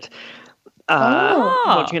obsessed with it.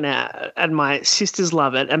 Watching it, and my sisters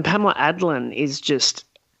love it. And Pamela Adlon is just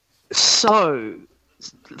so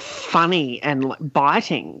funny and like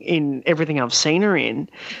biting in everything I've seen her in.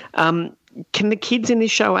 Can the kids in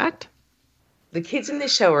this show act? The kids in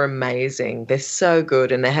this show are amazing. They're so good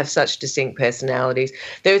and they have such distinct personalities.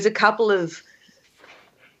 There's a couple of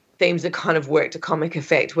themes that kind of work to comic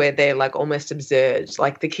effect where they're like almost absurd.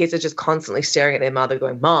 Like the kids are just constantly staring at their mother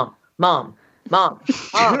going, Mom, Mom, Mom,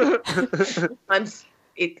 Mom.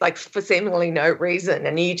 It like for seemingly no reason,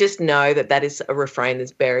 and you just know that is a refrain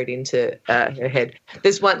that's buried into her head.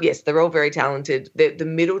 There's one, yes, they're all very talented. The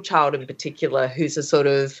middle child in particular, who's a sort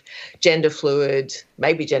of gender fluid,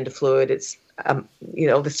 maybe gender fluid. It's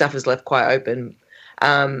all the stuff is left quite open,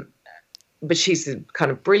 but she's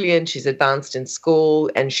kind of brilliant. She's advanced in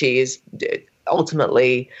school, and she is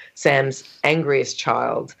ultimately Sam's angriest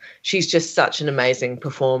child. She's just such an amazing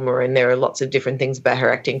performer, and there are lots of different things about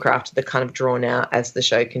her acting craft that are kind of drawn out as the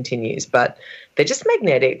show continues, but they're just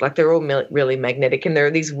magnetic. Like they're all really magnetic, and there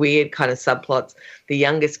are these weird kind of subplots. The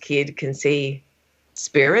youngest kid can see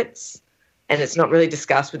spirits, and it's not really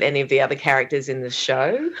discussed with any of the other characters in the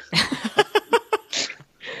show.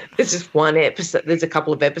 There's just one episode. There's a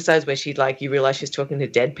couple of episodes where you realise she's talking to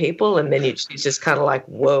dead people, and then she's just kind of like,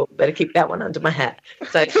 whoa, better keep that one under my hat.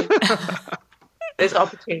 So there's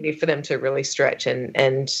opportunity for them to really stretch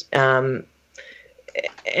and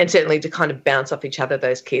certainly to kind of bounce off each other,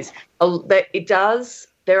 those kids.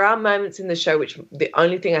 There are moments in the show which the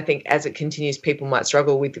only thing I think as it continues people might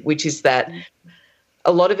struggle with, which is that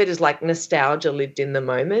a lot of it is like nostalgia lived in the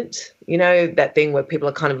moment, that thing where people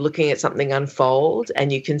are kind of looking at something unfold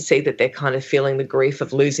and you can see that they're kind of feeling the grief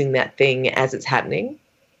of losing that thing as it's happening.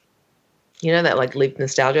 That like lived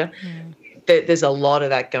nostalgia. There's a lot of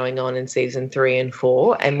that going on in season 3 and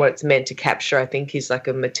 4, and what it's meant to capture, I think, is like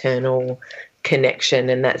a maternal connection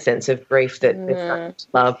and that sense of grief that there's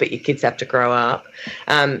love, but your kids have to grow up.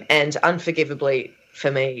 And unforgivably for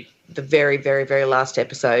me, the very, very, very last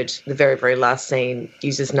episode, the very, very last scene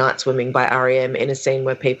uses Night Swimming by R.E.M. in a scene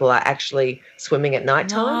where people are actually swimming at night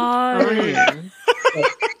time. No.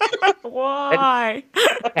 Why?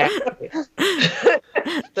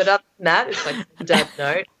 But other than that, it's like a dad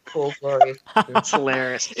note, all glorious. It's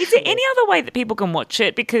hilarious. Is there any other way that people can watch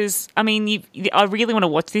it? Because, I mean, I really want to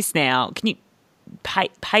watch this now. Can you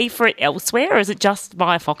pay for it elsewhere, or is it just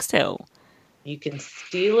via Foxtel? You can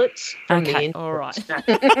steal it from the internet. All right. Don't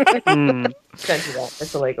do that.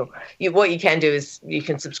 That's illegal. What you can do is you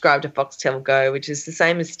can subscribe to Foxtel Go, which is the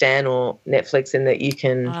same as Stan or Netflix in that you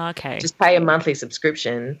can just pay a monthly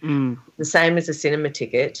subscription, the same as a cinema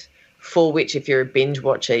ticket, for which if you're a binge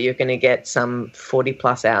watcher, you're going to get some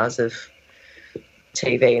 40-plus hours of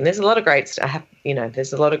TV. And there's a lot of great stuff.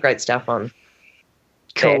 There's a lot of great stuff on.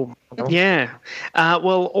 Cool. Yeah.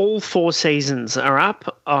 Well, all 4 seasons are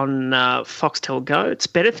up on Foxtel Go. It's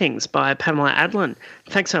Better Things by Pamela Adlon.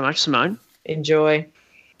 Thanks so much, Simone. Enjoy.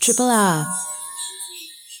 Triple R.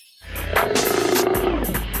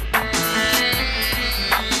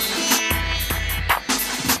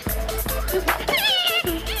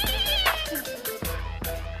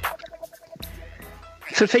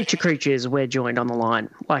 For feature creatures, we're joined on the line,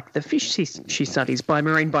 like the fish she studies, by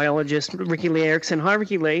marine biologist Ricki-Lee Erickson. Hi,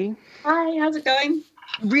 Ricki-Lee. Hi, how's it going?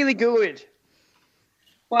 Really good.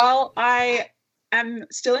 Well, I am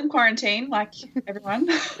still in quarantine, like everyone,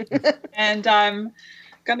 and I'm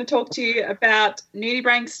going to talk to you about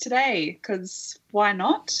nudibranchs today, because why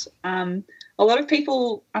not? A lot of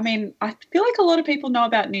people, I feel like a lot of people know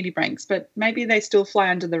about nudibranchs, but maybe they still fly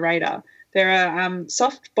under the radar. They're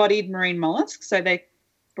soft-bodied marine mollusks, so they're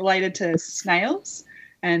related to snails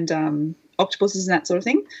and octopuses and that sort of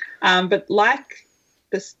thing. But like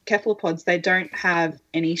the cephalopods, they don't have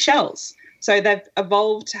any shells. So they've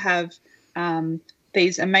evolved to have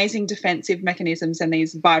these amazing defensive mechanisms and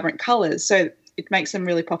these vibrant colours. So it makes them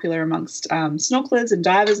really popular amongst snorkelers and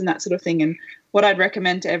divers and that sort of thing. And what I'd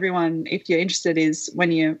recommend to everyone, if you're interested, is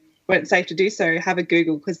when you're weren't safe to do so, have a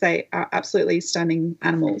Google because they are absolutely stunning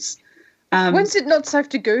animals. When's it not safe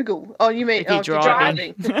to Google? Oh, you mean If you're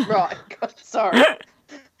driving. Right. God, sorry.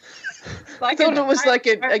 I thought it was like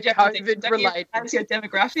a COVID-related. That's your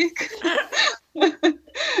demographic. Yeah,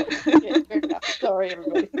 fair enough. Sorry,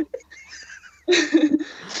 everybody.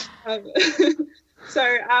 So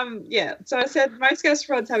I said most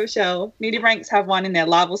gastropods have a shell. Nudibranchs have one in their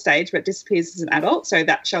larval stage but disappears as an adult, so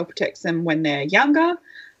that shell protects them when they're younger.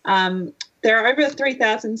 There are over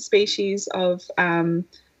 3,000 species of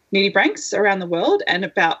nudibranchs around the world and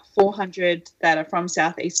about 400 that are from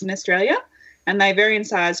southeastern Australia, and they vary in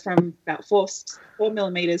size from about 4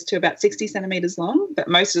 millimetres to about 60 centimetres long, but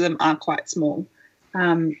most of them are quite small.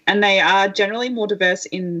 And they are generally more diverse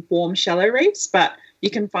in warm, shallow reefs, but you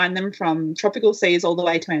can find them from tropical seas all the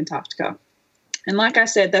way to Antarctica. And like I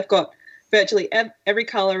said, they've got virtually every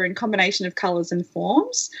colour and combination of colours and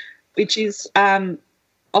forms, which is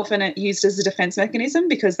often used as a defence mechanism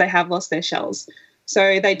because they have lost their shells.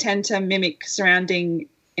 So they tend to mimic surrounding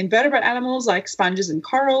invertebrate animals like sponges and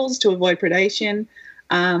corals to avoid predation.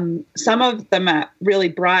 Some of them are really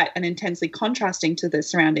bright and intensely contrasting to the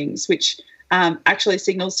surroundings, which actually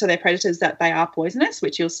signals to their predators that they are poisonous,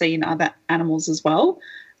 which you'll see in other animals as well.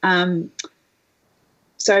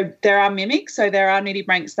 So there are mimics. So there are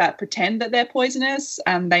nudibranchs that pretend that they're poisonous.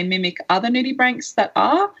 They mimic other nudibranchs that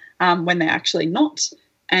are when they're actually not.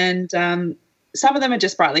 And some of them are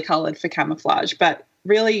just brightly coloured for camouflage. But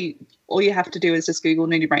really all you have to do is just Google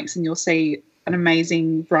nudibranchs and you'll see an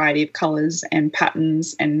amazing variety of colours and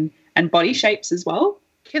patterns and body shapes as well.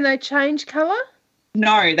 Can they change colour?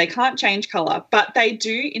 No, they can't change colour, but they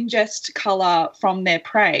do ingest colour from their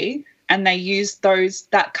prey and they use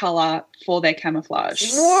that colour for their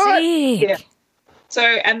camouflage. What? Yeah. So,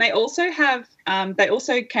 and they also have, they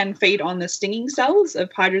also can feed on the stinging cells of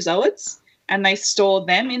hydrozoids and they store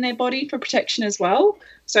them in their body for protection as well.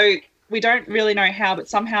 So we don't really know how, but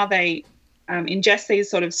somehow they ingest these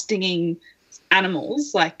sort of stinging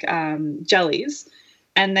animals like jellies,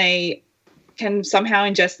 and they can somehow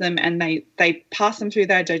ingest them and they pass them through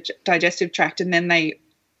their digestive tract, and then they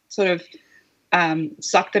sort of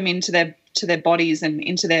suck them into their bodies and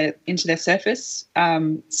into their surface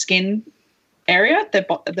skin area,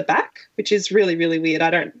 the back, which is really, really weird. I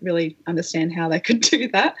don't really understand how they could do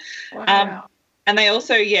that. Wow. And they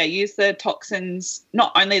also, use the toxins,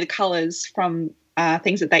 not only the colours from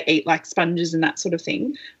things that they eat like sponges and that sort of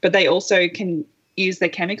thing, but they also can use their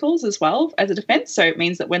chemicals as well as a defence. So it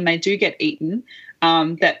means that when they do get eaten,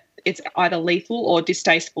 that it's either lethal or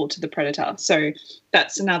distasteful to the predator. So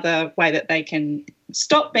that's another way that they can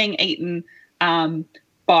stop being eaten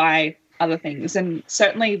by other things. And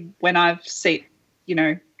certainly when I've seen,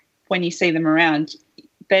 when you see them around,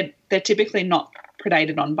 they're typically not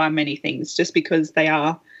predated on by many things just because they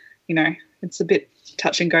are, it's a bit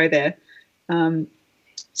touch and go there. And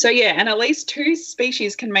at least 2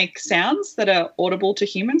 species can make sounds that are audible to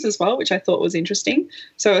humans as well, which I thought was interesting.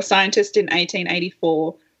 So a scientist in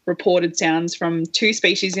 1884 reported sounds from 2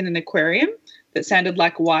 species in an aquarium that sounded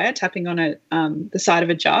like wire tapping on the side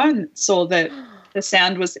of a jar, and saw that the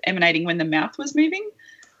sound was emanating when the mouth was moving.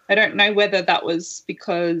 I don't know whether that was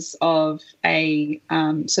because of a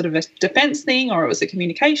sort of a defense thing or it was a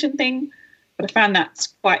communication thing, but I found that's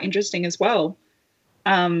quite interesting as well.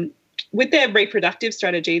 With their reproductive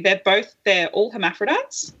strategy, they're all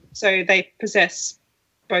hermaphrodites, so they possess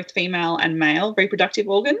both female and male reproductive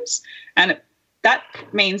organs, and that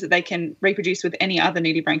means that they can reproduce with any other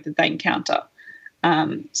nudibranch that they encounter.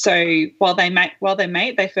 So while they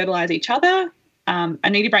mate, they fertilise each other. A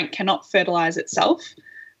nudibranch cannot fertilise itself,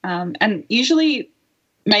 and usually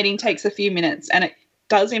mating takes a few minutes, and it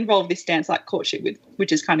does involve this dance-like courtship,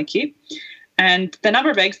 which is kind of cute. And the number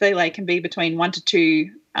of eggs they lay can be between 1 to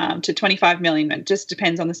 2 to 25 million. It just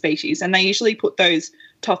depends on the species. And they usually put those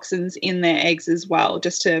toxins in their eggs as well,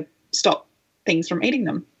 just to stop things from eating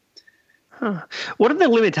them. Huh. What are the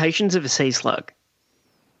limitations of a sea slug?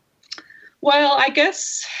 Well, I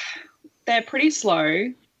guess they're pretty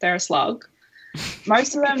slow. They're a slug.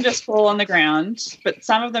 Most of them just fall on the ground, but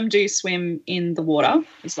some of them do swim in the water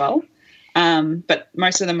as well. But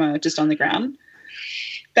most of them are just on the ground.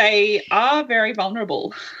 They are very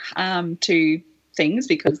vulnerable to things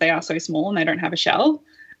because they are so small and they don't have a shell.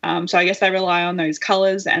 So I guess they rely on those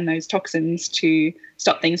colours and those toxins to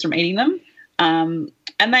stop things from eating them. And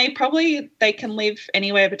they can live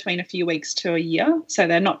anywhere between a few weeks to a year, so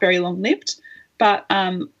they're not very long-lived. But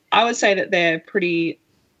I would say that they're pretty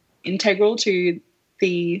integral to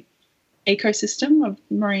the ecosystem of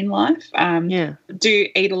marine life. Do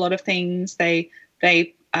eat a lot of things. They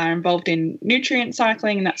are involved in nutrient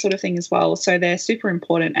cycling and that sort of thing as well. So they're super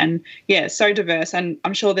important and, yeah, so diverse. And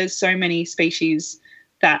I'm sure there's so many species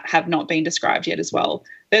that have not been described yet as well.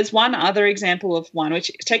 There's one other example of one, which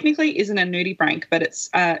technically isn't a nudibranch, but it's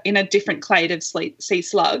in a different clade of sea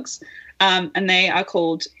slugs, and they are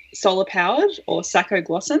called solar-powered or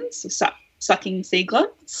sacoglossans, sucking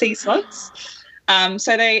sea slugs.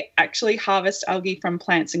 So they actually harvest algae from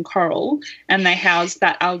plants and coral, and they house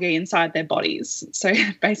that algae inside their bodies. So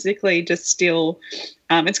basically just steal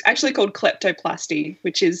it's actually called kleptoplasty,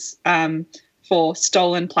 which is for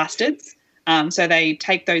stolen plastids. So they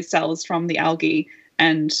take those cells from the algae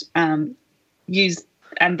and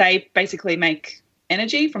they basically make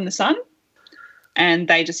energy from the sun, and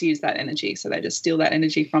they just use that energy. So they just steal that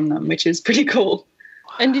energy from them, which is pretty cool.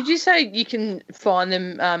 And did you say you can find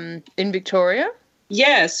them in Victoria?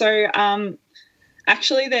 Yeah, so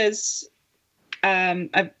actually there's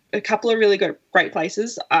a couple of really great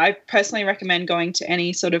places. I personally recommend going to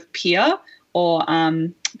any sort of pier or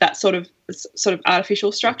that sort of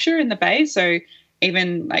artificial structure in the bay. So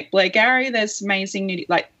even like Blairgowrie, there's amazing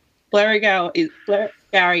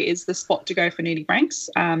Blairgowrie is the spot to go for nudibranchs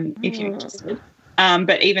if you're interested.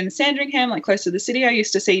 But even Sandringham, like close to the city, I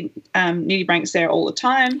used to see nudibranchs there all the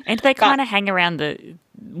time. And they kind of hang around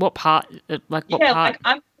what part? Like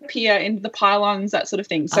I'm pier in the pylons, that sort of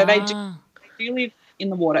thing. So they do live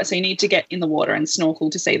in the water. So you need to get in the water and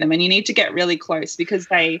snorkel to see them, and you need to get really close because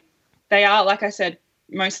they are, like I said,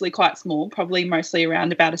 mostly quite small, probably mostly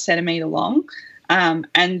around about a centimetre long, and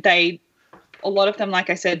a lot of them, like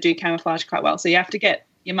I said, do camouflage quite well. So you have to get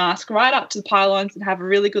your mask right up to the pylons and have a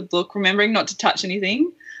really good look, remembering not to touch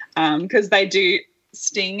anything because they do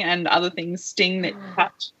sting and other things sting that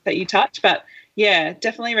you touch. But, yeah,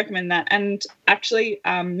 definitely recommend that. And actually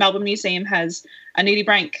Melbourne Museum has a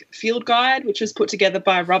nudibranch field guide, which was put together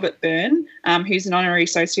by Robert Byrne, who's an honorary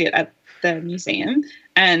associate at the museum,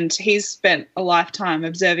 and he's spent a lifetime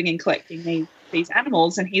observing and collecting these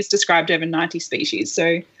animals, and he's described over 90 species.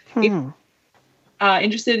 So if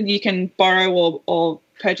interested, you can borrow or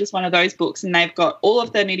purchase one of those books, and they've got all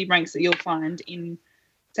of the nudibranchs that you'll find in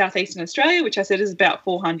southeastern Australia, which I said is about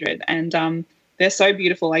 400, and they're so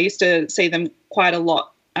beautiful. I used to see them quite a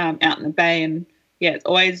lot out in the bay, and yeah, it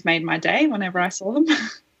always made my day whenever I saw them.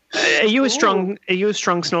 Are you a strong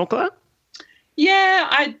snorkeler?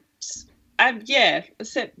 Yeah,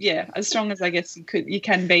 as strong as I guess you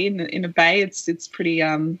can be in a bay. It's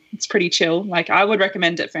pretty chill. Like, I would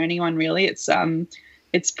recommend it for anyone really.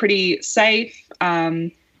 It's pretty safe,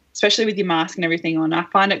 especially with your mask and everything on. I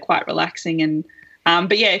find it quite relaxing, and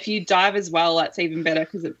but yeah, if you dive as well, that's even better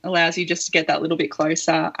because it allows you just to get that little bit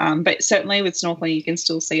closer. But certainly with snorkeling, you can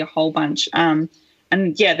still see a whole bunch. And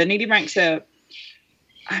yeah, the nudibranchs are,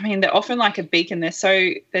 I mean, they're often like a beacon. They're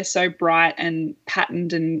so bright and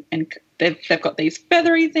patterned, and they've got these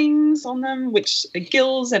feathery things on them, which are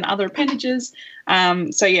gills and other appendages.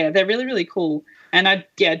 So yeah, they're really, really cool. And I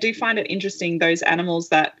do find it interesting, those animals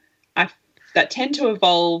that tend to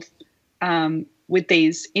evolve with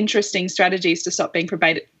these interesting strategies to stop being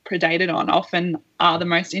predated on often are the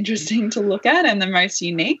most interesting to look at and the most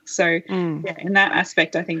unique. So yeah, in that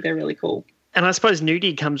aspect, I think they're really cool. And I suppose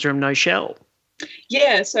nudie comes from no shell.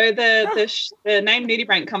 Yeah, so the name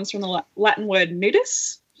nudibranch comes from the Latin word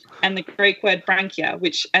nudus and the Greek word branchia,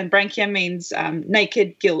 and branchia means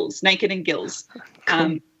naked gills, naked and gills.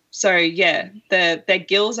 Cool. So yeah, their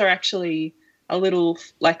gills are actually a little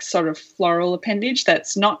like sort of floral appendage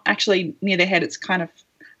that's not actually near the head. It's kind of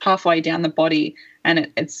halfway down the body,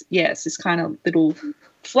 and it's this kind of little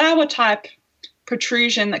flower type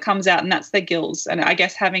protrusion that comes out, and that's their gills. And I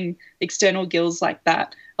guess having external gills like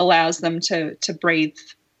that allows them to breathe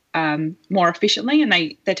more efficiently, and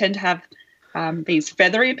they tend to have these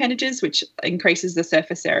feathery appendages, which increases the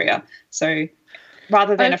surface area. So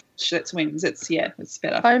rather than a fish that swims, it's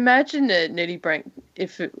better. I imagine a nudibranch,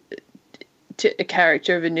 a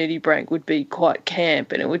character of a nudibranch would be quite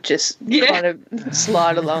camp, and it would just kind of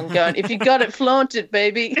slide along going, if you got it, flaunt it,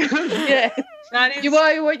 baby. Yeah. You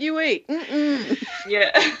are what you eat. Mm-mm.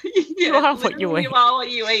 Yeah. You are what you eat. You are what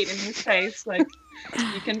you eat in this case. Like,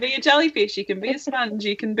 you can be a jellyfish, you can be a sponge,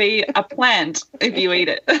 you can be a plant if you eat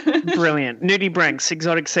it. Brilliant. Nudibranchs,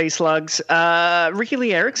 exotic sea slugs. Ricky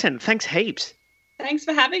Lee Erickson, thanks heaps. Thanks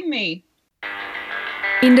for having me.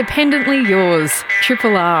 Independently yours,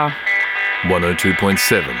 Triple R.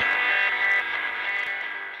 102.7.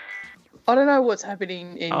 I don't know what's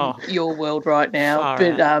happening in your world right now,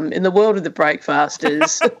 but in the world of the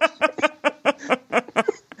breakfasters,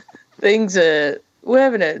 things are we're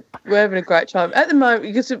having a great time at the moment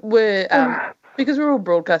because we're because we're all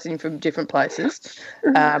broadcasting from different places,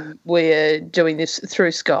 we're doing this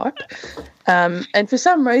through Skype. And for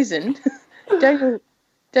some reason,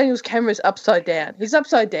 Daniel's camera's upside down. He's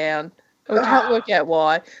upside down. We can't work out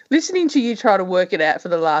why. Listening to you try to work it out for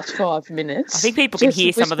the last 5 minutes. I think people can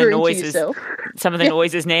hear some of the noises. Some of the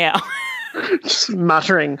noises now. Just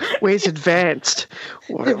muttering, where's advanced?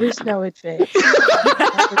 There is no advance.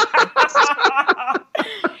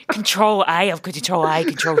 Control A, I've got Control A,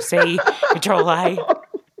 Control C, Control A.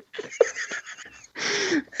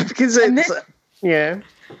 Because it's,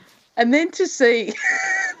 And then to see...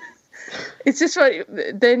 It's just right.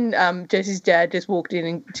 Then Jesse's dad just walked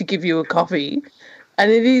in to give you a coffee,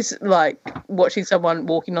 and it is like watching someone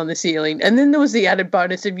walking on the ceiling. And then there was the added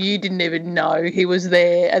bonus of you didn't even know he was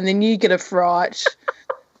there, and then you get a fright.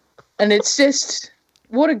 And it's just,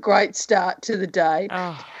 what a great start to the day.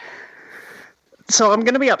 Oh. So I'm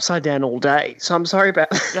going to be upside down all day, so I'm sorry about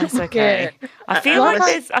that. That's okay. Yeah. I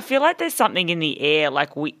feel like there's something in the air,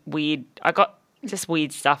 like weird. I got just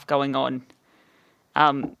weird stuff going on.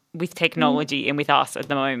 With technology and with us at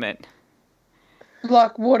the moment.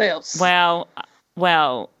 Like what else? Well,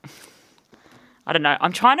 I don't know.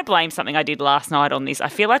 I'm trying to blame something I did last night on this. I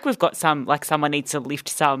feel like we've got someone needs to lift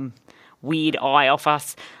some weird eye off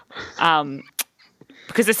us.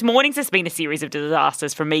 Because this morning's has been a series of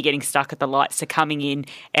disasters, from me getting stuck at the lights to coming in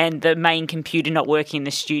and the main computer not working in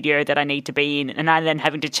the studio that I need to be in, and I then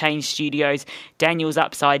having to change studios. Daniel's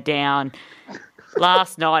upside down.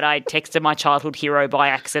 Last night I texted my childhood hero by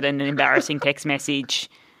accident, an embarrassing text message.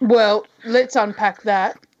 Well, let's unpack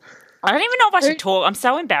that. I don't even know if I should talk. I'm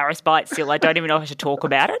so embarrassed by it still. I don't even know if I should talk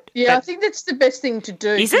about it. Yeah, I think that's the best thing to do.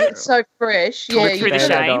 Is it? It's so fresh. Talk through the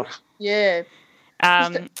shame. Yeah.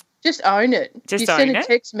 Just own it. Just you own send it. a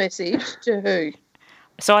text message to who?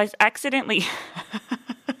 So I accidentally...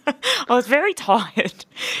 I was very tired,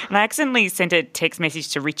 and I accidentally sent a text message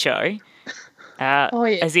to Richo.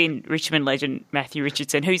 As in Richmond legend Matthew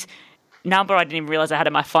Richardson, whose number I didn't even realise I had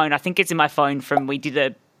on my phone. I think it's in my phone from we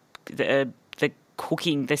did the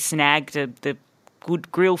cooking, the snag, the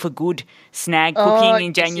good grill for good snag cooking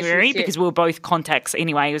in January, because we were both contacts.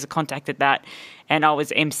 Anyway, he was a contact at that, and I was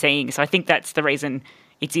emceeing. So I think that's the reason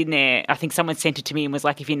it's in there. I think someone sent it to me and was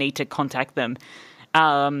like, if you need to contact them.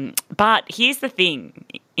 But here's the thing.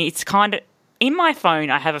 It's kind of... In my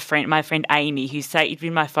phone, I have my friend Amy, who's saved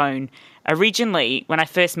in my phone. Originally, when I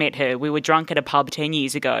first met her, we were drunk at a pub 10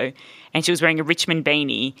 years ago, and she was wearing a Richmond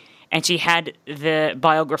beanie, and she had the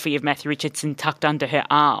biography of Matthew Richardson tucked under her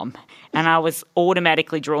arm. And I was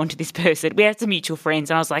automatically drawn to this person. We had some mutual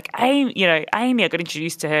friends, and I was like, Amy, I got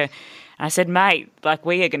introduced to her. And I said, mate, like,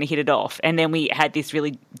 we are going to hit it off. And then we had this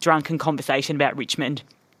really drunken conversation about Richmond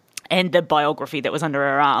and the biography that was under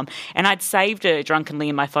her arm. And I'd saved her drunkenly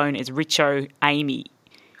in my phone as Richo Amy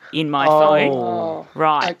in my phone. Oh,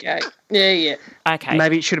 right. Okay. Yeah. Okay.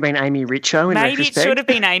 Maybe it should have been Amy Richo in Maybe retrospect. it should have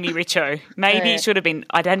been Amy Richo. Maybe it should have been...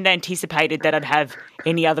 I hadn't anticipated that I'd have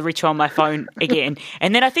any other Richo on my phone again.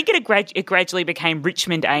 And then I think it gradually became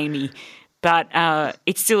Richmond Amy, but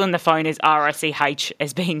it's still in the phone as RICH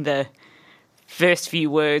as being the first few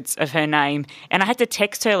words of her name. And I had to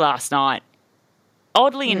text her last night,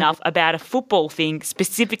 oddly enough, about a football thing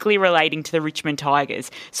specifically relating to the Richmond Tigers.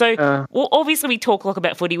 So, obviously we talk a lot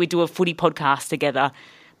about footy. We do a footy podcast together.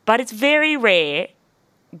 But it's very rare,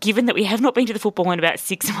 given that we have not been to the football in about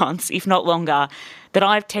 6 months, if not longer, that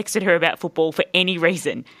I've texted her about football for any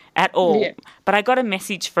reason at all. Yeah. But I got a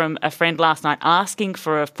message from a friend last night asking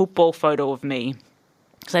for a football photo of me,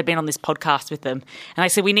 because I'd been on this podcast with them. And they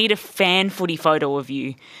said, we need a fan footy photo of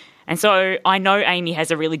you. And so I know Amy has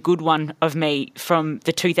a really good one of me from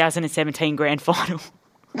the 2017 grand final.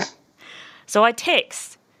 So I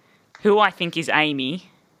text who I think is Amy.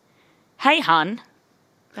 Hey, hun.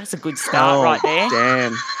 That's a good start right there.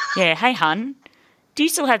 Damn. Yeah, hey, hun. Do you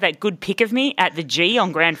still have that good pic of me at the G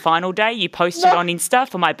on grand final day you posted on Insta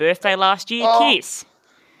for my birthday last year? Kiss.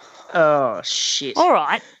 Oh, shit. All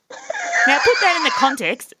right. Now put that in the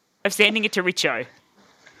context of sending it to Richo.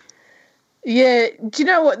 Yeah, do you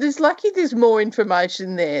know what? There's more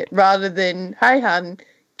information there rather than, hey, hun,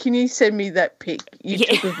 can you send me that pic you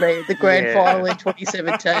took of me at the grand final in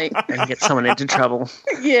 2017? And get someone into trouble.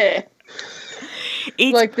 Yeah.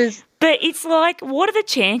 But it's like, what are the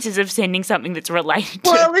chances of sending something that's related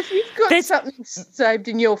to... Well, if you've got something saved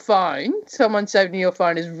in your phone, someone saved in your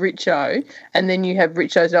phone as Richo, and then you have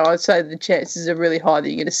Richo's, I'd say the chances are really high that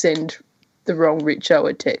you're going to send the wrong Richo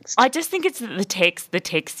a text. I just think it's the text. The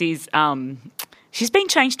text is... she's been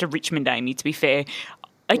changed to Richmond Amy, to be fair.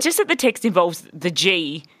 It's just that the text involves the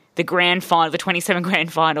G the grand final, the 27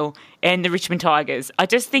 grand final, and the Richmond Tigers. I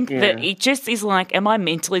just think that it just is like, am I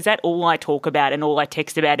mental? Is that all I talk about and all I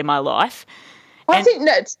text about in my life? I think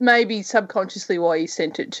that's maybe subconsciously why you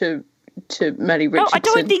sent it to Maddie Richardson. No, I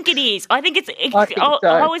don't think it is. I think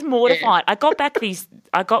I was mortified. I got back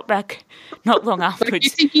not long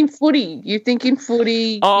afterwards. Like you're thinking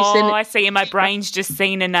footy. Oh, I see. And my brain's just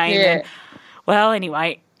seen a name. Yeah. And, well,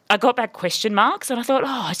 anyway, I got back question marks and I thought,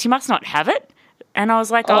 oh, she must not have it. And I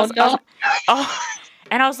was like, and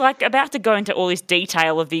I was like about to go into all this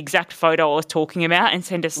detail of the exact photo I was talking about and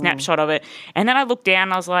send a snapshot of it. And then I looked down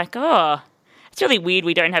and I was like, oh, it's really weird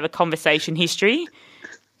we don't have a conversation history.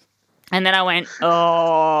 And then I went,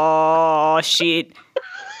 oh, shit.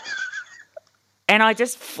 And I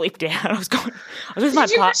just flipped out. I was with my partner.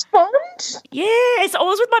 Did you respond? Yes, I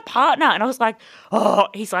was with my partner. And I was like, oh,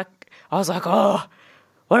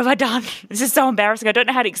 what have I done? This is so embarrassing. I don't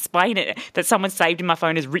know how to explain it, that someone saved in my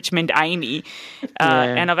phone as Richmond Amy.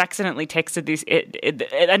 And I've accidentally texted this,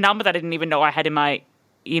 a number that I didn't even know I had in my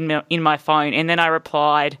phone. And then I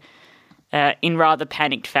replied in rather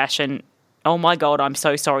panicked fashion, oh, my God, I'm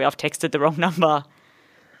so sorry. I've texted the wrong number.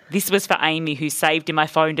 This was for Amy, who's saved in my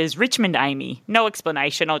phone as Richmond Amy. No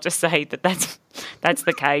explanation. I'll just say that's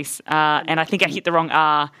the case. And I think I hit the wrong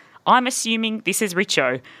R. I'm assuming this is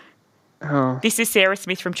Richo. Oh. This is Sarah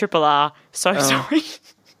Smith from Triple R. So sorry.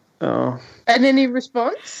 Oh. And any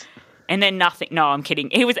response? And then nothing. No, I'm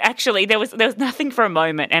kidding. He was actually there was nothing for a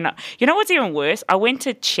moment. And you know what's even worse? I went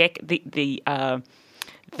to check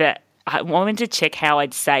I wanted to check how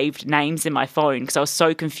I'd saved names in my phone because I was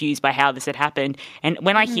so confused by how this had happened. And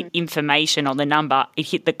when I hit information on the number, it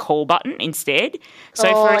hit the call button instead.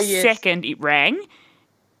 So for a second, it rang.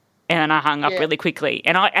 And then I hung up really quickly.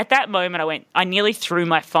 And at that moment, I nearly threw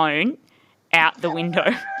my phone out the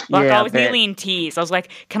window. I was nearly in tears. I was like,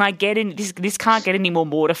 can I get in? This can't get any more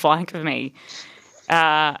mortifying for me.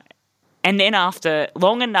 And then after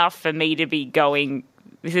long enough for me to be going,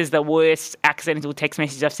 this is the worst accidental text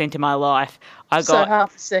message I've sent in my life. I got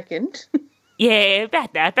half a second. Yeah,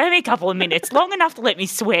 about that. Maybe a couple of minutes. Long enough to let me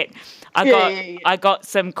sweat. I got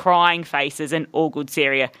some crying faces and all good,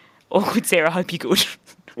 Sarah. All good, Sarah. Hope you're good.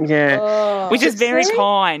 Yeah. Which is very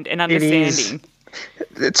kind and understanding.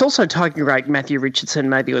 It's also Tiger great Matthew Richardson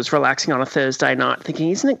maybe was relaxing on a Thursday night thinking,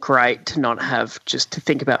 isn't it great to not have just to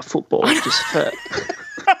think about football just for...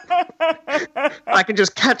 I can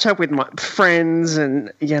just catch up with my friends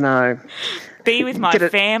and, be with my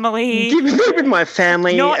family. Be with my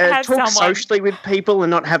family. Not have talk socially with people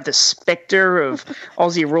and not have the spectre of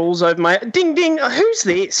Aussie rules over my... Ding, ding, who's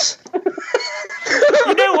this?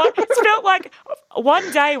 You know what? It's felt like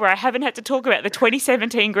one day where I haven't had to talk about the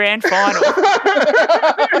 2017 grand final.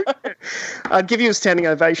 I'd give you a standing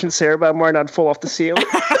ovation, Sarah, but I'm worried I'd fall off the seal.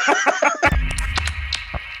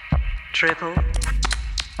 Triple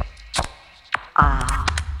R.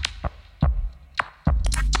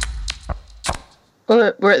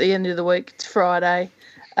 Well, we're at the end of the week. It's Friday,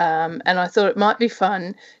 and I thought it might be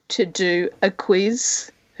fun to do a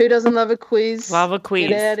quiz. Who doesn't love a quiz? Love a quiz.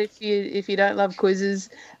 Get out if you don't love quizzes.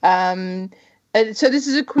 And so this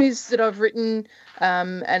is a quiz that I've written,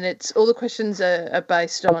 and it's all the questions are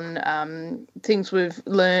based on things we've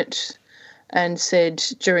learnt and said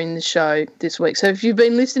during the show this week. So if you've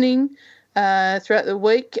been listening throughout the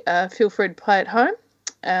week, feel free to play at home.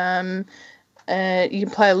 You can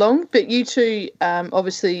play along, but you two,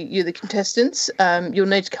 obviously, you're the contestants. You'll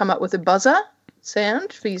need to come up with a buzzer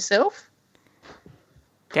sound for yourself.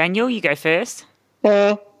 Daniel, you go first.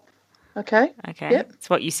 Okay. Yep. It's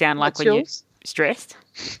what you sound like when you're stressed.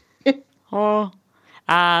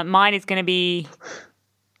 Mine is going to be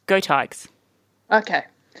Go Tigers. Okay.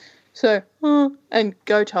 So, and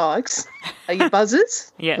Go Tigers are your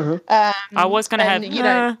buzzers. Yeah. Mm-hmm. I was going to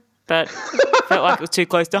have, but felt like it was too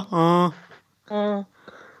close to.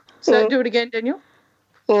 So do it again, Daniel.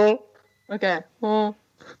 Okay.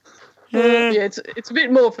 Yeah, it's a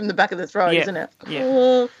bit more from the back of the throat, isn't it?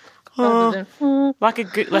 Yeah. Like a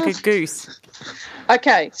goose.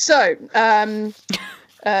 Okay, so and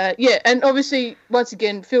obviously once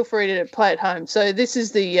again, feel free to play at home. So this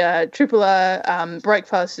is the Triple R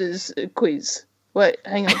Breakfasters quiz. Wait,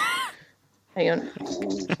 hang on. Good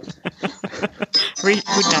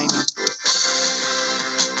name.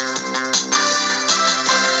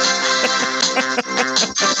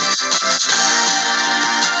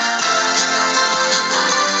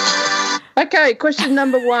 Okay, question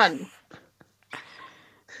number 1.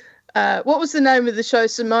 What was the name of the show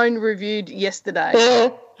Simone reviewed yesterday?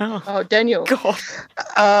 Oh, Daniel. God.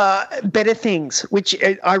 Better Things, which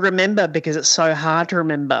I remember because it's so hard to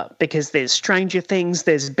remember because there's Stranger Things,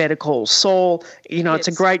 there's Better Call Saul. It's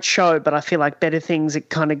a Yes. great show, but I feel like Better Things, it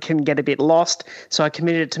kind of can get a bit lost. So I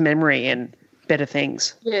committed it to memory and Better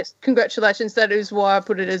Things. Yes, congratulations. That is why I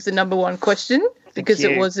put it as the number one question, because you.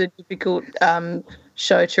 it was a difficult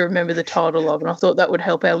show to remember the title of, and I thought that would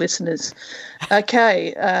help our listeners.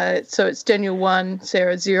 Okay, so it's Daniel 1,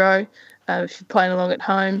 Sarah 0. If you're playing along at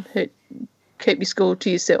home, keep your score to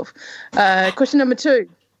yourself. Question number 2.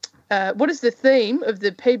 What is the theme of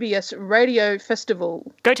the PBS Radio Festival?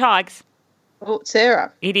 Go Tigers. Oh,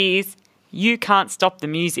 Sarah. It is You Can't Stop the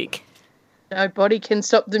Music. Nobody can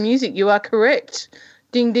stop the music. You are correct.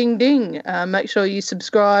 Ding, ding, ding. Make sure you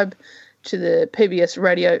subscribe to the PBS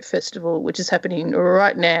Radio Festival, which is happening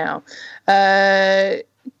right now.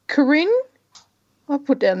 Corinne, I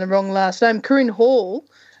put down the wrong last name. Corinne Hall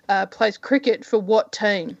plays cricket for what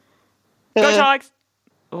team? Go Tigers.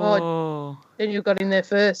 Oh, then you got in there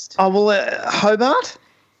first. Oh, well, Hobart?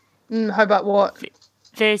 Hobart what?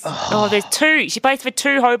 There's two. She plays for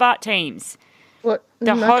 2 Hobart teams. What?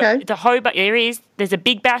 The Hobart, there's a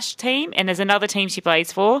Big Bash team and there's another team she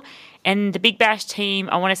plays for. And the Big Bash team,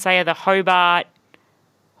 I want to say, are the Hobart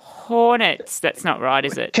Hornets. That's not right,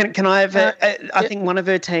 is it? Can I have I think one of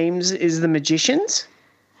her teams is the Magicians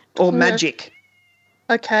or Magic.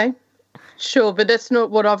 Okay. Sure, but that's not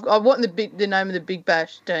what I want the name of the Big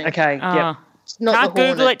Bash team. Okay, yeah. It's not Can't the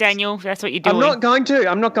Google Hornets. it, Daniel. That's what you're doing. I'm not going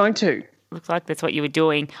to. Looks like that's what you were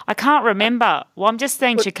doing. I can't remember. Well, I'm just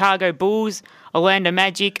saying Chicago Bulls, Orlando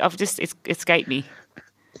Magic. It's escaped me.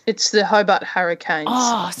 It's the Hobart Hurricanes.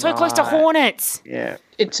 Oh, so close to Hornets. Yeah.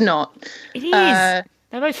 It's not. It is.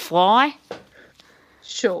 They both fly.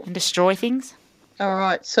 Sure. And destroy things. All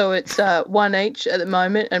right, so it's 1 each at the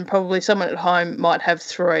moment, and probably someone at home might have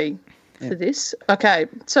 3 for this. Okay,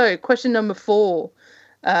 so question number 4.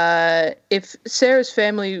 If Sarah's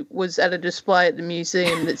family was at a display at the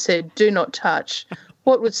museum that said, "Do not touch,"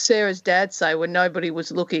 what would Sarah's dad say when nobody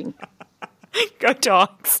was looking? Go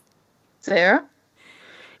Dogs. Sarah?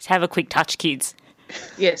 Just have a quick touch, kids.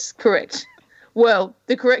 Yes, correct. Well,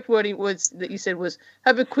 the correct wording that you said was,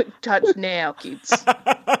 "Have a quick touch now, kids."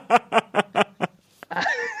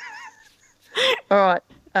 All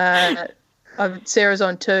right. Sarah's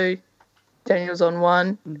on 2. Daniel's on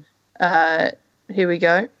 1. Here we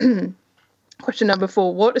go. Question number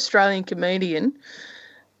 4. What Australian comedian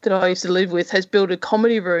that I used to live with has built a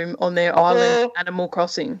comedy room on their island, Animal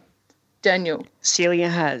Crossing? Daniel. Celia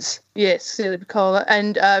has. Yes, Celia Piccola.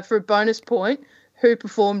 And for a bonus point, who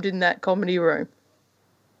performed in that comedy room?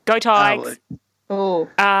 Go Tigers. Oh.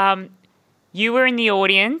 You were in the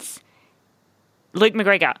audience. Luke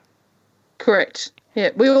McGregor. Correct. Yeah,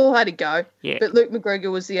 we all had a go. Yeah. But Luke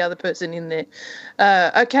McGregor was the other person in there.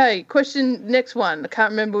 Okay, next one. I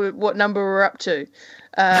can't remember what number we're up to.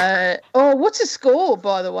 What's the score,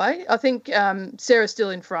 by the way? I think Sarah's still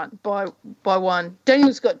in front by 1.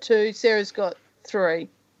 Daniel's got 2, Sarah's got 3.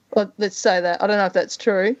 Let's say that. I don't know if that's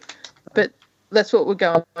true, but that's what we're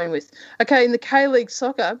going with. Okay, in the K-League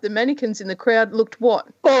soccer, the mannequins in the crowd looked what?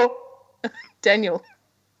 Oh. Daniel.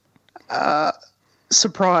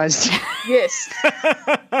 Surprised. Yes.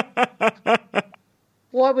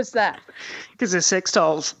 Why was that? Because they're sex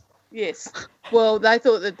dolls. Yes. Well, they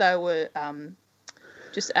thought that they were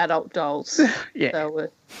just adult dolls. Yeah. They were.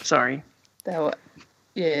 Sorry. They were.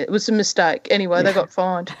 Yeah, it was a mistake. Anyway, they got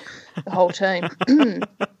fined, the whole team.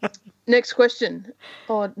 Next question.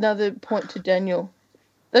 Oh, another point to Daniel.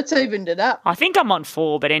 That's evened it up. I think I'm on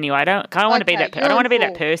 4, but anyway, I don't want to be that. I don't want to be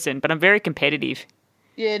that 4. person, but I'm very competitive.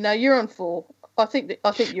 Yeah, no, you're on 4. I think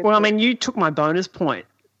you're. Well, I mean, you took my bonus point.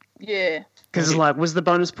 Yeah. Because, was the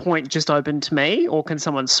bonus point just open to me, or can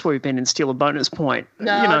someone swoop in and steal a bonus point?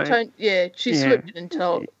 No, she swooped in and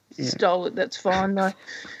stole it. That's fine, though.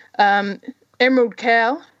 Emerald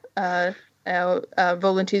Cow, our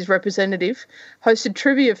volunteers representative, hosted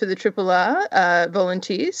trivia for the Triple R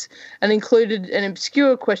volunteers and included an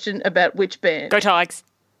obscure question about which band? Go Tigers.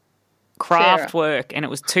 Craft work, and it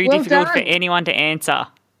was too difficult for anyone to answer.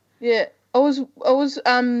 Yeah, I was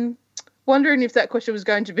wondering if that question was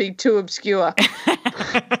going to be too obscure.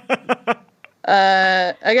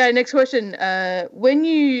 Okay, next question. When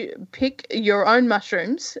you pick your own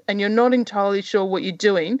mushrooms and you're not entirely sure what you're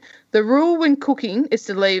doing, the rule when cooking is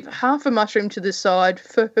to leave half a mushroom to the side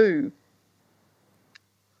for who?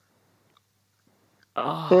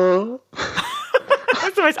 Oh.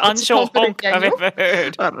 That's the most unsure honk I've ever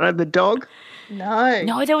heard. I don't know, the dog?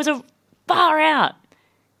 No, there was a far out.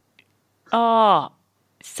 Oh,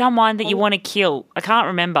 someone that you want to kill. I can't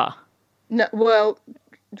remember. No, well,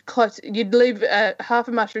 close. You'd leave half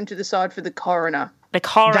a mushroom to the side for the coroner. The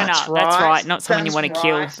coroner. That's That's right. right. Not someone you That's want to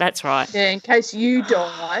kill. right. That's right. Yeah, in case you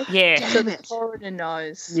die. Yeah. So the coroner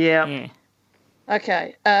knows. Yeah. Yeah.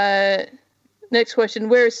 Okay. Next question.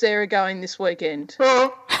 Where is Sarah going this weekend?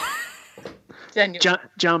 Daniel.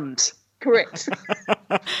 Jums. Correct.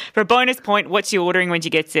 For a bonus point, what's she ordering when she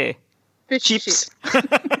gets there? Fish and Chips.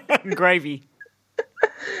 Gravy.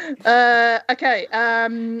 Okay.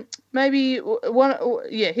 Maybe one.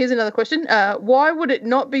 Yeah. Here's another question. Why would it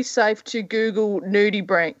not be safe to Google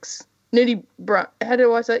nudibranchs? How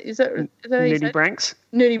do I say? Is that how you say it? Nudibranchs.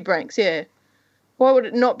 Nudibranchs. Yeah. Why would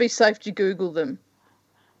it not be safe to Google them?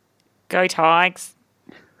 Go Tigers.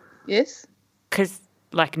 Yes. Because,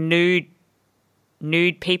 like, nude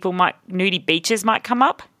nudie beaches might come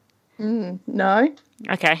up. No.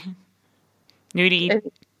 Okay. Nudie.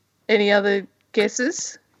 Any other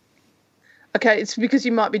guesses? Okay, it's because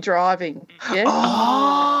you might be driving. Yeah.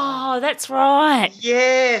 Oh, that's right.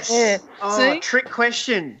 Yes. Yeah. Oh, See? trick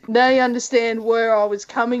question. Now you understand where I was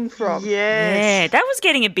coming from. Yes. Yeah, that was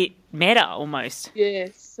getting a bit meta almost.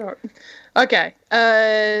 Yes. Sorry. Okay.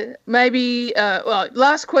 Maybe. Well,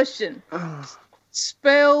 last question.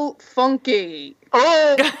 Spell funky.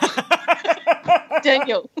 Oh.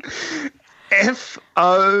 Daniel.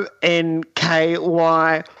 FONKY.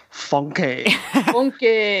 Funky.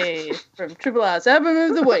 Funky from Triple R's album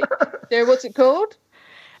of the week. Sarah, what's it called?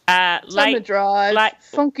 Summer Drive.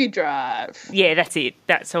 Funky Drive. Yeah, that's it.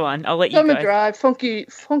 That's the one. I'll let you Summer go. Drive. Funky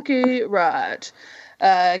Ride.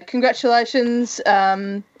 Congratulations.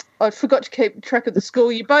 I forgot to keep track of the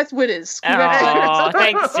score. You're both winners. Congratulations. Oh,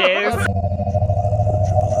 thanks, Jez.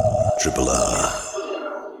 Triple R.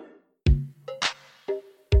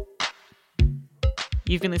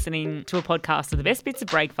 You've been listening to a podcast of the best bits of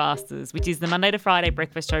Breakfasters, which is the Monday to Friday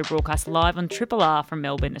breakfast show broadcast live on Triple R from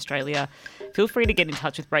Melbourne, Australia. Feel free to get in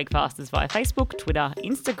touch with Breakfasters via Facebook, Twitter,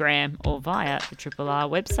 Instagram, or via the Triple R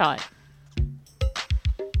website.